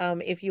 And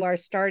if you are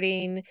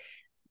starting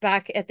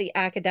back at the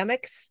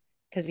academics,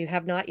 because you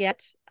have not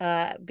yet,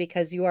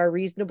 because you are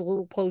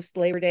reasonable post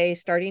Labor Day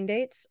starting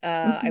dates, I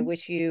Mm-hmm.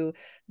 wish you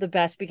the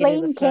best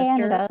beginning of the Blame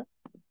semester. Canada.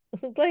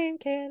 Blame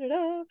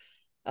Canada.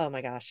 Oh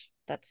my gosh,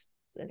 that's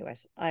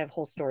anyways. I have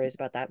whole stories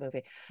about that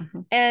movie. Mm-hmm.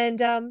 And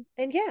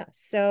yeah,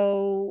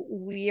 so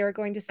we are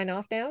going to sign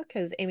off now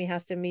because Amy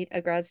has to meet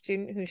a grad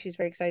student who she's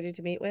very excited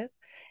to meet with.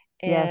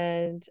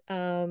 Yes.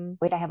 And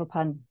Wait, I have a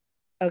pun.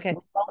 okay. We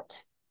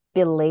won't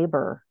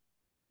belabor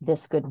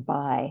this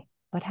goodbye,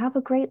 but have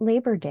a great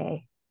Labor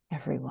Day,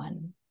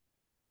 everyone.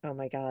 Oh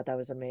my God, that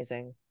was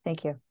amazing.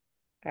 Thank you.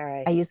 All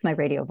I right. used my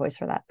radio voice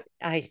for that.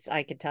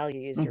 I could tell you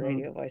used your Mm-hmm.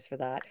 radio voice for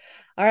that.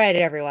 All right,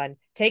 everyone.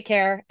 Take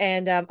care.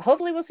 And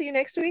hopefully we'll see you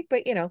next week,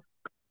 but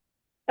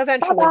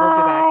eventually we'll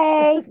be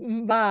back.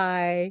 Bye-bye.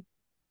 Bye.